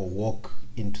car or walk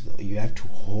into the. You have to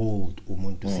hold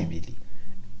umuntu sibili,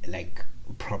 like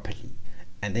properly.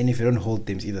 And then if you don't hold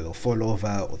them, either they'll fall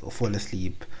over or they'll fall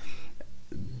asleep.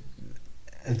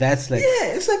 That's like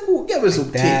it's like it's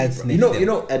okay.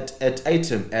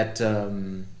 That's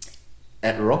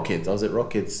at Rockets. I was at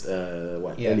Rockets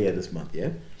earlier this month,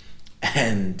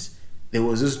 and there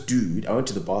was this dude. I went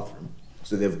to the bathroom,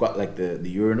 so they've got like the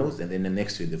urinals, and then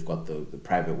next to it they've got the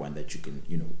private one that you can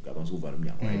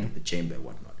right, the chamber and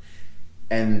whatnot.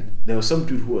 And there was some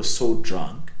dude who was so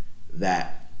drunk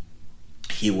that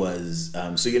he was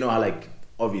so you know how like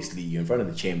obviously you're in front of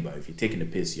the chamber, if you're taking a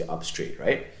piss you're up straight,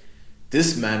 right?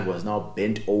 This man was now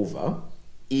bent over,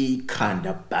 kind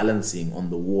of balancing on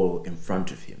the wall in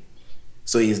front of him.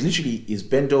 So he's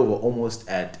bent over almost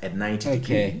at 90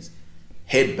 degrees,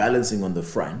 head balancing on the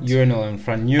front. Urinal in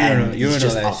front. Urinal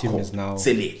I assume is now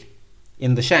Selil.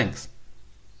 In the shanks.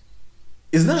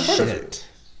 It's not in front of him.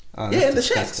 In the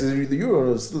shanks. disgusting. The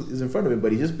urinal is in front of him,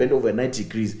 but he just bent over at 90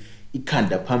 degrees,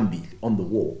 ikanda pambi on the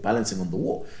wall, balancing on the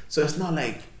wall. So it's not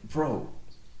like, bro,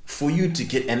 for you to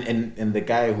get and the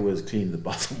guy who was cleaning the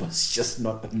bathroom was just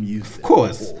not amused. Of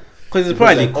course, because it's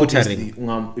probably kuttering.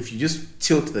 If you just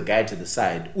tilt the guy to the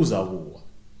side, uzawo.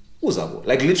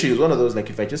 Like literally, it was one of those like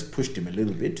if I just pushed him a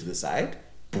little bit to the side,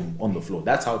 boom, on the floor.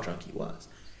 That's how drunk he was.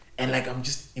 And like I'm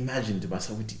just imagining to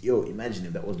myself, imagine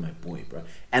if that was my boy, bro.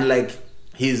 And like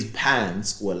his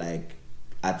pants were like,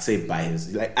 I'd say by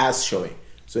his like ass showing.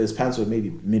 So his pants were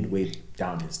maybe midway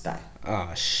down his thigh.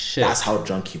 Oh shit! That's how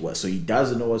drunk he was. So he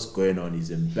doesn't know what's going on. He's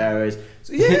embarrassed.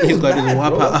 So yeah, he's got his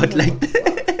whopper out like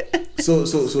that. So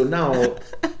now,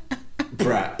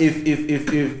 bruh,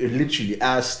 if literally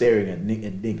ass staring at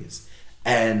niggas,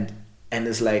 and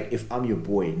it's like if I'm your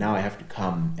boy now, I have to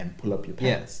come and pull up your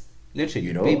pants. Yeah, literally,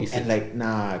 you know, babysit. And like,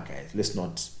 nah, guys, let's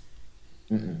not.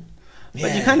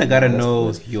 But you kind of gotta that's the know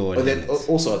worst. your But then limits.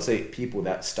 also, I'd say people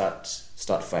that start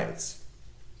fights,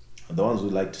 are the ones who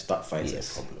like to start fights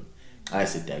Yes. are a problem. I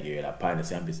said that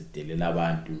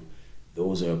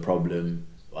those are a problem.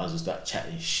 The ones who start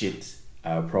chatting shit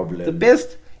are a problem. The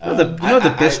best,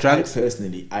 the best drunks.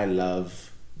 Personally, I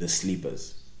love the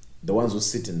sleepers, the ones who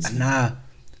sit and sleep. Nah,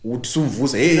 Would soon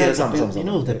hey, No, some, you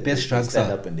know the best they drunks stand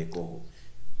are- up and they go home.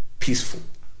 Peaceful.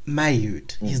 my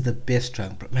youth, he's the best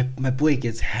drunk, bro. My boy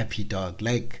gets happy, dog.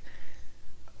 Like,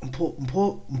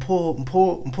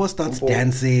 Mpo starts Mpo.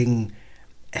 dancing,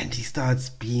 and he starts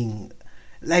being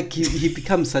like he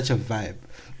becomes such a vibe.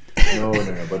 No.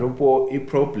 But Mpo,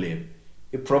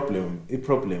 a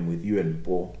problem with you and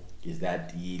Mpo is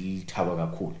that he'll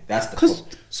cool. That's the problem.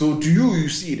 So do you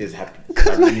see it as happiness?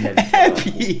 Because I we're mean,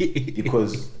 happy.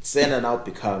 Because sending out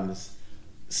becomes,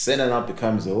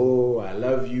 oh, I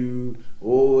love you,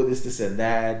 oh, this and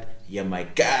that, you're my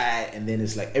guy, and then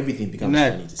it's like everything becomes Nah,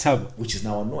 funny to see, Tab, which is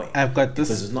now annoying. I've got this.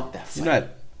 Because it's not that You funny. know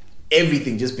what?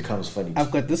 Everything just becomes funny.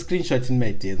 I've got this screenshot in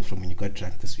my DMs from when you got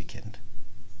drunk this weekend.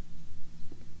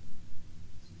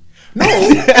 No,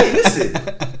 hey, listen.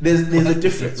 There's a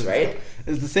difference, right?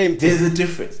 It's the same thing. There's a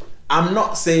difference. I'm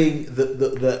not saying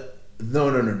the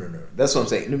no. That's what I'm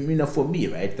saying. I mean, for me,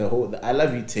 right? The I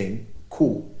love you thing,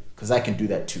 cool, because I can do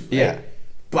that too. Right? Yeah.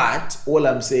 But all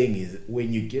I'm saying is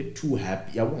when you get too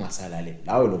happy,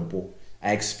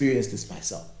 I experienced this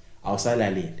myself. I was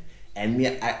silent. And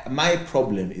my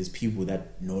problem is people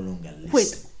that no longer listen.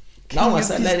 Wait, Now can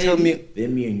you please tell me-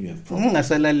 then me and you have problems.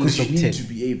 Ungasalali Because you top need 10. to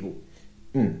be able.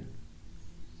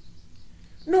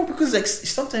 No, because like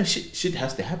sometimes shit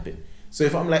has to happen. So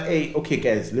if I'm like, hey, okay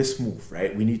guys, let's move,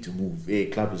 right? We need to move. Hey,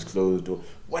 club is closed or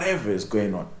whatever is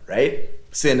going on, right?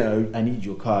 Say now I need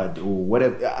your card or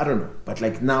whatever. I don't know. But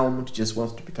like now it just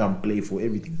wants to become playful.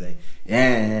 Everything's like,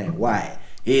 yeah, why?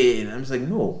 Hey, and I'm just like,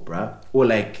 no, bruh. Or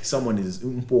like someone is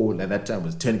like that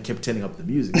time kept turning up the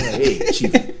music. Like, hey,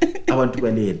 chief, I want to go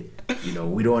in. You know,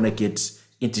 we don't want to get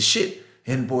into shit.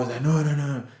 And boys like,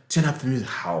 no, turn up the music.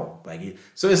 How? Like,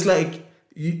 so it's like,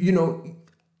 you know,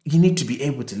 you need to be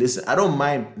able to listen. I don't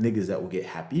mind niggas that will get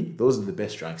happy. Those are the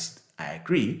best drunks. I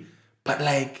agree. But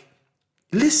like,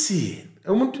 listen.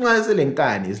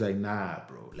 It's like, nah,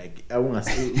 bro. Like, I want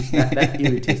to say that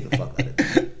irritates the fuck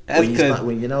out of me.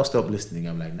 When you now stop listening,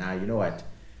 I'm like, nah, you know what?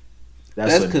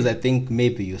 That's because I think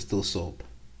maybe you're still sober.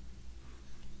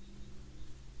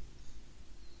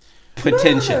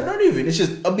 Potential. No, not even. It's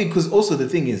just because also the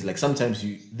thing is like sometimes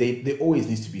there always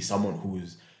needs to be someone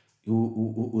who's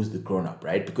the grown up,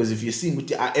 right? Because if you're seeing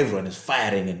everyone is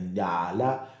firing and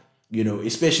you know,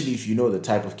 especially if you know the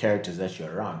type of characters that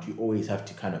you're around, you always have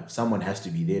to someone has to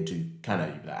be there to kind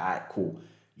of be like, all right, cool.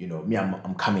 You know, me,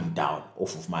 I'm coming down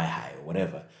off of my high or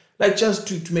whatever. Like just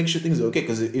to make sure things are okay.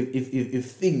 Because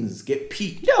if things get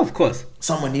peaked, Yeah, of course.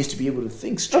 someone needs to be able to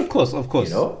think straight. Of course.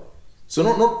 You know? So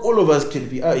not all of us can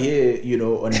be out here, you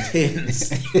know, on tens.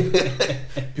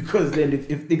 Because then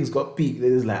if things got peaked,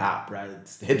 then it's like, bruh,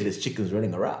 it's the headless chickens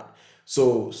running around.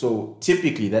 So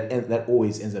typically that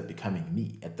always ends up becoming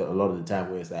me a lot of the time,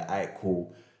 where it's like, all right,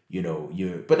 cool, you know,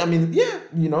 but I mean, yeah,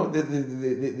 you know,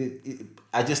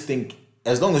 I just think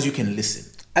as long as you can listen.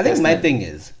 I think my thing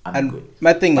is,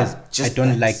 my thing is,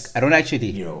 I don't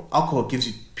actually, you know, alcohol gives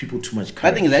you people too much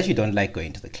courage. my thing is I actually don't like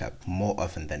going to the club more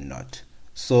often than not.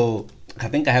 So I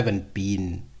think I haven't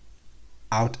been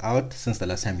out since the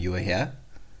last time you were here.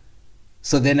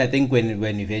 So then I think when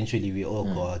eventually we all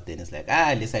go out, then it's like,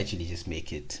 let's actually just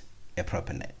make it a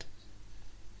proper night.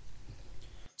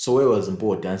 So where was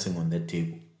Mpo dancing on that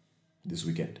table this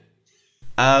weekend?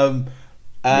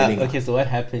 Okay, so what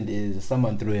happened is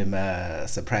someone threw him a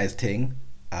surprise thing,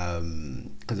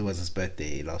 because it was his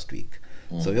birthday last week.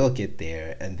 So we all get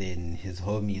there, and then his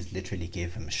homies literally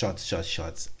gave him shots.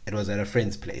 It was at a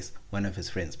friend's place, one of his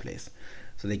friends' place.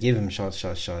 So they gave him shots,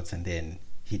 and then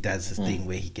he does this thing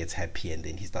where he gets happy, and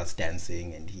then he starts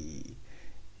dancing, and he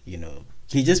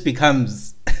just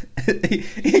becomes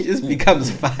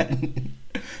fun.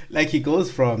 Like he goes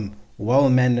from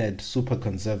well-mannered, super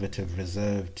conservative,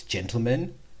 reserved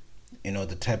gentleman, you know,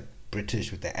 the type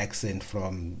British with the accent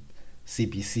from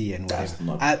CBC and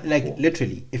whatever.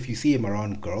 Literally, if you see him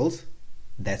around girls,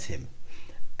 that's him.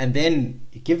 And then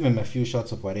you give him a few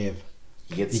shots of whatever,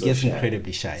 he gets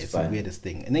incredibly shy. It's the weirdest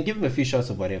thing. And then give him a few shots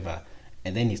of whatever,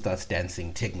 and then he starts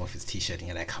dancing, taking off his t-shirt, and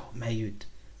you're like, oh my youth.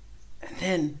 And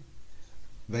then,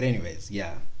 but anyways,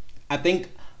 yeah, I think.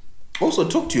 Also,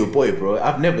 talk to your boy, bro.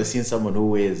 I've never seen someone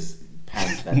who wears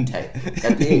pants that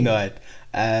tight. No,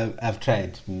 I've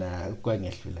tried. Nah, going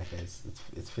actually like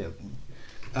it's failed.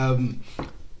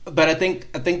 But I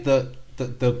think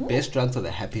the best drunks are the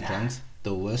happy drunks,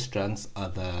 the worst drunks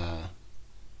are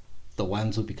the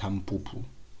ones who become poo-poo,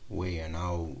 where you're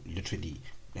now literally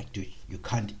like, dude, you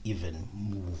can't even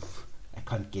move. I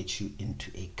can't get you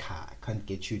into a car. I can't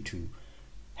get you to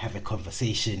have a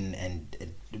conversation and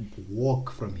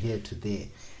walk from here to there.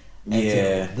 And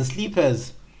Yeah. the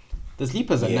sleepers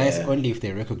are nice Yeah. only if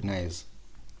they recognize,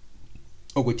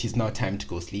 oh, which is now time to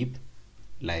go sleep.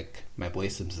 Like my boy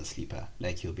Sim's a sleeper.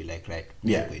 Like he'll be like, right,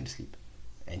 Yeah. I'm going to sleep,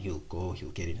 and he'll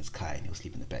get in his car and he'll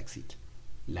sleep in the back seat.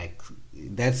 Like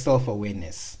that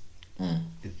self-awareness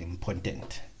is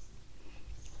important.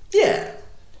 Yeah.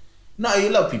 No, you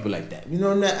love people like that. You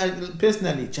know, I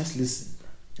personally, just listen.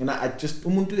 And I just,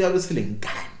 umuntu feeling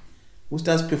God who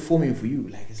starts performing for you.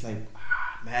 Like, it's like,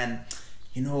 man,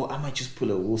 you know, I might just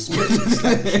pull a Will Smith and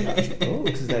slap the shit out you, bro.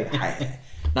 It's like, hi.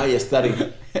 Now you're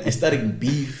starting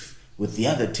beef with the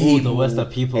other team. the worst are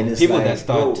people. And it's People like, that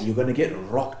start- bro, you're gonna get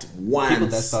rocked once. People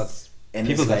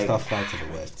that start fights are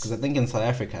the worst. Because I think in South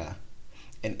Africa,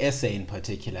 in SA in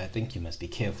particular, I think you must be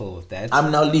careful with that. I'm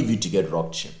now leave you to get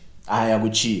rocked, Chim. I am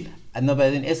with you. I know,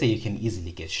 but in SA you can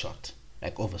easily get shot,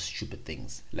 like over stupid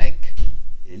things, like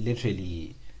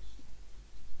literally.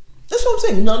 That's what I'm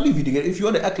saying. Now leave you to get. If you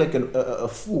want to act like a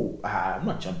fool, I'm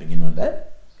not jumping in on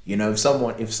that. You know, if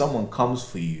someone comes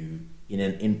for you in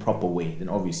an improper way, then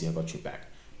obviously I got your back.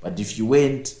 But if you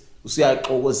went,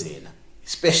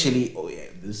 especially, oh yeah,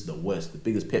 this is the worst. The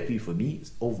biggest pet peeve for me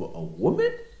is over a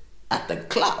woman at the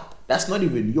club. That's not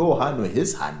even your hand or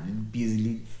his hand.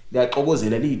 Busy like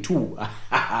too.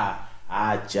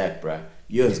 Jack, bruh.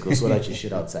 Yours, go sort out your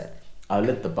shit outside. I'll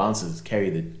let the bouncers carry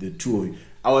the two of you.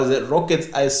 I was at Rockets.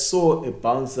 I saw a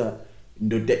bouncer, a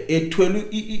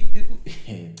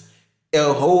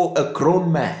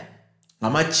grown man,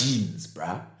 my jeans,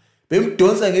 bruh. Them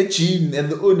dancing a jean, and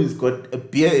the owner's got a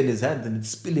beer in his hand and it's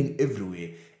spilling everywhere.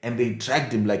 And they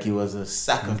dragged him like he was a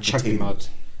sack of Chuck him potatoes. out.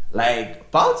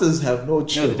 Like bouncers have no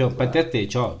chill. No, they don't. But bruh. that's their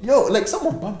job. Yo, like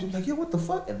someone bumped him, like, yo, what the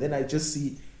fuck? And then I just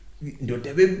see, you know,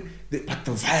 but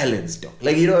the violence, dog.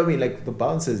 Like, you know what I mean? Like the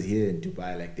bouncers here in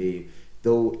Dubai, like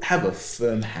they'll have a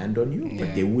firm hand on you,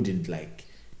 but they wouldn't like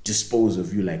dispose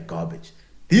of you like garbage.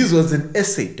 This was an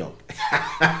essay, dog.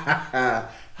 I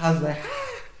was like,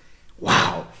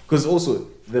 wow. Because also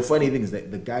the funny thing is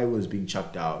that the guy was being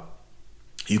chucked out.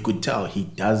 You could tell he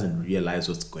doesn't realize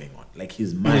what's going on. Like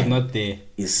his mind He's not there.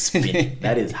 is spinning.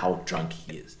 That is how drunk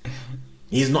he is.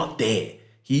 He's not there.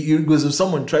 He because if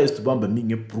someone tries to bump me,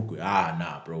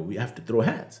 nah, bro, we have to throw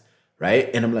hands, right?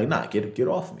 And I'm like, nah, get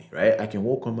off me, right? I can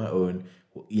walk on my own,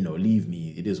 you know, leave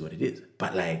me. It is what it is.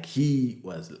 But like he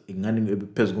was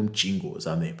chingo or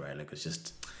something, bro. Like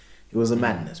it was a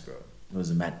madness, bro. It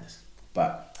was a madness.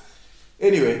 But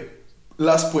anyway,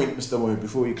 last point, Mr. Moy,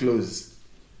 before we close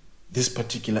this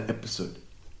particular episode.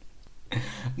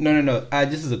 No.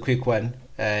 This is a quick one.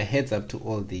 Heads up to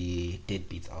all the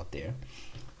deadbeats out there.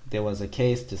 There was a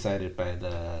case decided by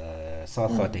the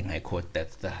South Gauteng High Court,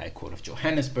 that's the High Court of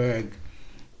Johannesburg,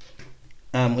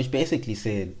 which basically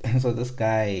said, so this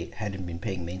guy hadn't been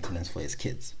paying maintenance for his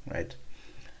kids, right?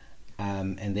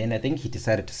 And then I think he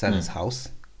decided to sell his house,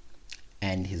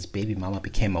 and his baby mama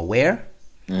became aware,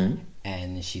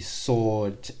 and she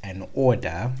sought an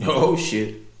order. Oh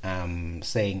shit.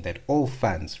 Saying that all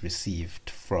funds received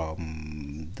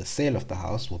from the sale of the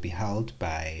house will be held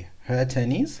by her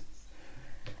attorneys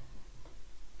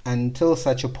until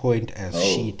such a point as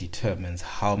she determines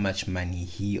how much money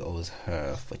he owes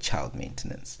her for child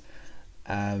maintenance.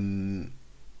 You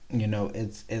know,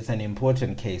 it's an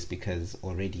important case because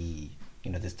already,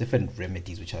 you know, there's different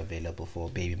remedies which are available for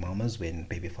baby mamas when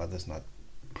baby father's not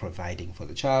providing for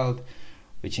the child,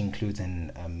 which includes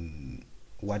an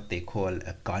what they call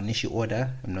a garnish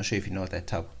order. I'm not sure if you know what a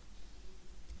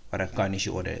garnish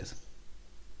order is.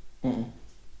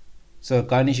 So a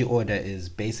garnish order is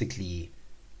basically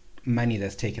money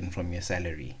that's taken from your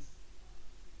salary,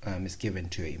 is given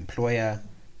to your employer,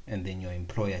 and then your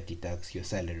employer deducts your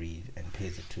salary and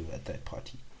pays it to a third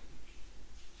party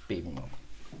baby mama.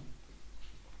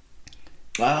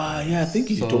 Yeah, I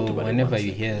think you So talked about it. whenever once, you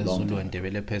like, hear a long Zulu time and ago.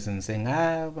 Derela person saying,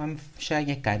 I'm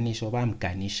shying a garnish or I'm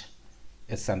garnish,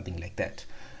 it's something like that.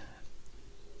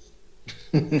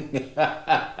 So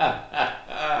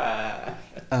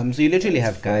you literally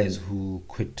have guys who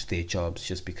quit their jobs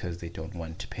just because they don't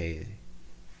want to pay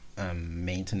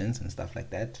maintenance and stuff like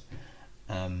that.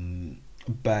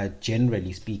 But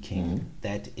generally speaking,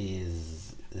 that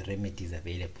is the remedies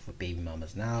available for baby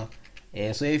mamas now.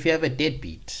 So if you have a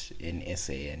deadbeat in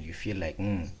SA and you feel like,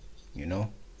 you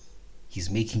know, he's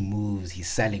making moves, he's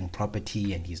selling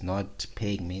property and he's not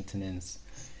paying maintenance,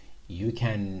 you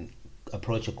can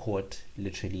approach a court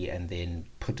literally and then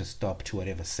put a stop to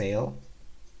whatever sale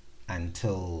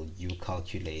until you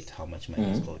calculate how much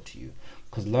money is owed to you.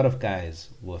 Because a lot of guys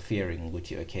were fearing,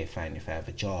 okay, fine, if I have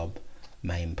a job,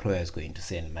 my employer is going to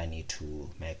send money to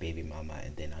my baby mama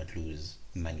and then I'd lose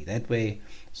money that way.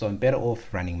 So I'm better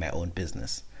off running my own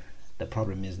business. The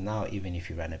problem is now, even if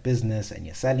you run a business and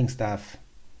you're selling stuff,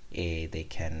 they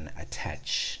can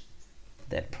attach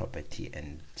that property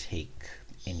and take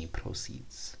any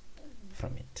proceeds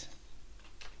from it.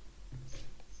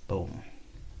 Boom.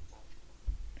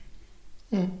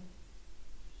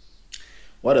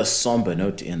 What a somber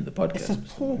note to end the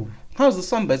podcast. How's the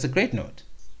somber? It's a great note.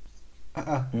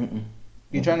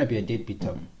 You're trying to be a deadbeat,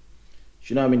 Tom. Do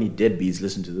you know how many deadbeats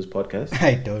listen to this podcast?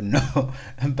 I don't know,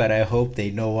 but I hope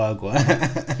they know Wagwa.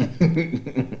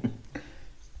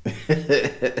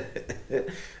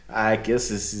 I guess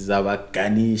this is our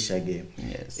Ganesha game.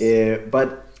 Yes.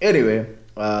 But anyway,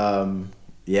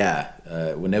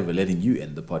 we're never letting you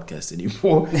end the podcast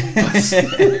anymore.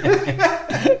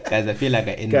 Guys, I feel like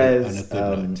I ended on a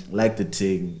good note. Like the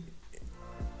thing.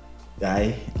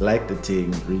 Like the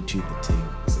thing, retweet the thing,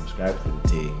 subscribe to the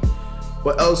thing.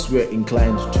 What else we're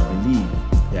inclined to believe?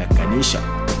 Yeah, Ganesha.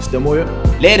 Mr. Moyo.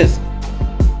 Ladies.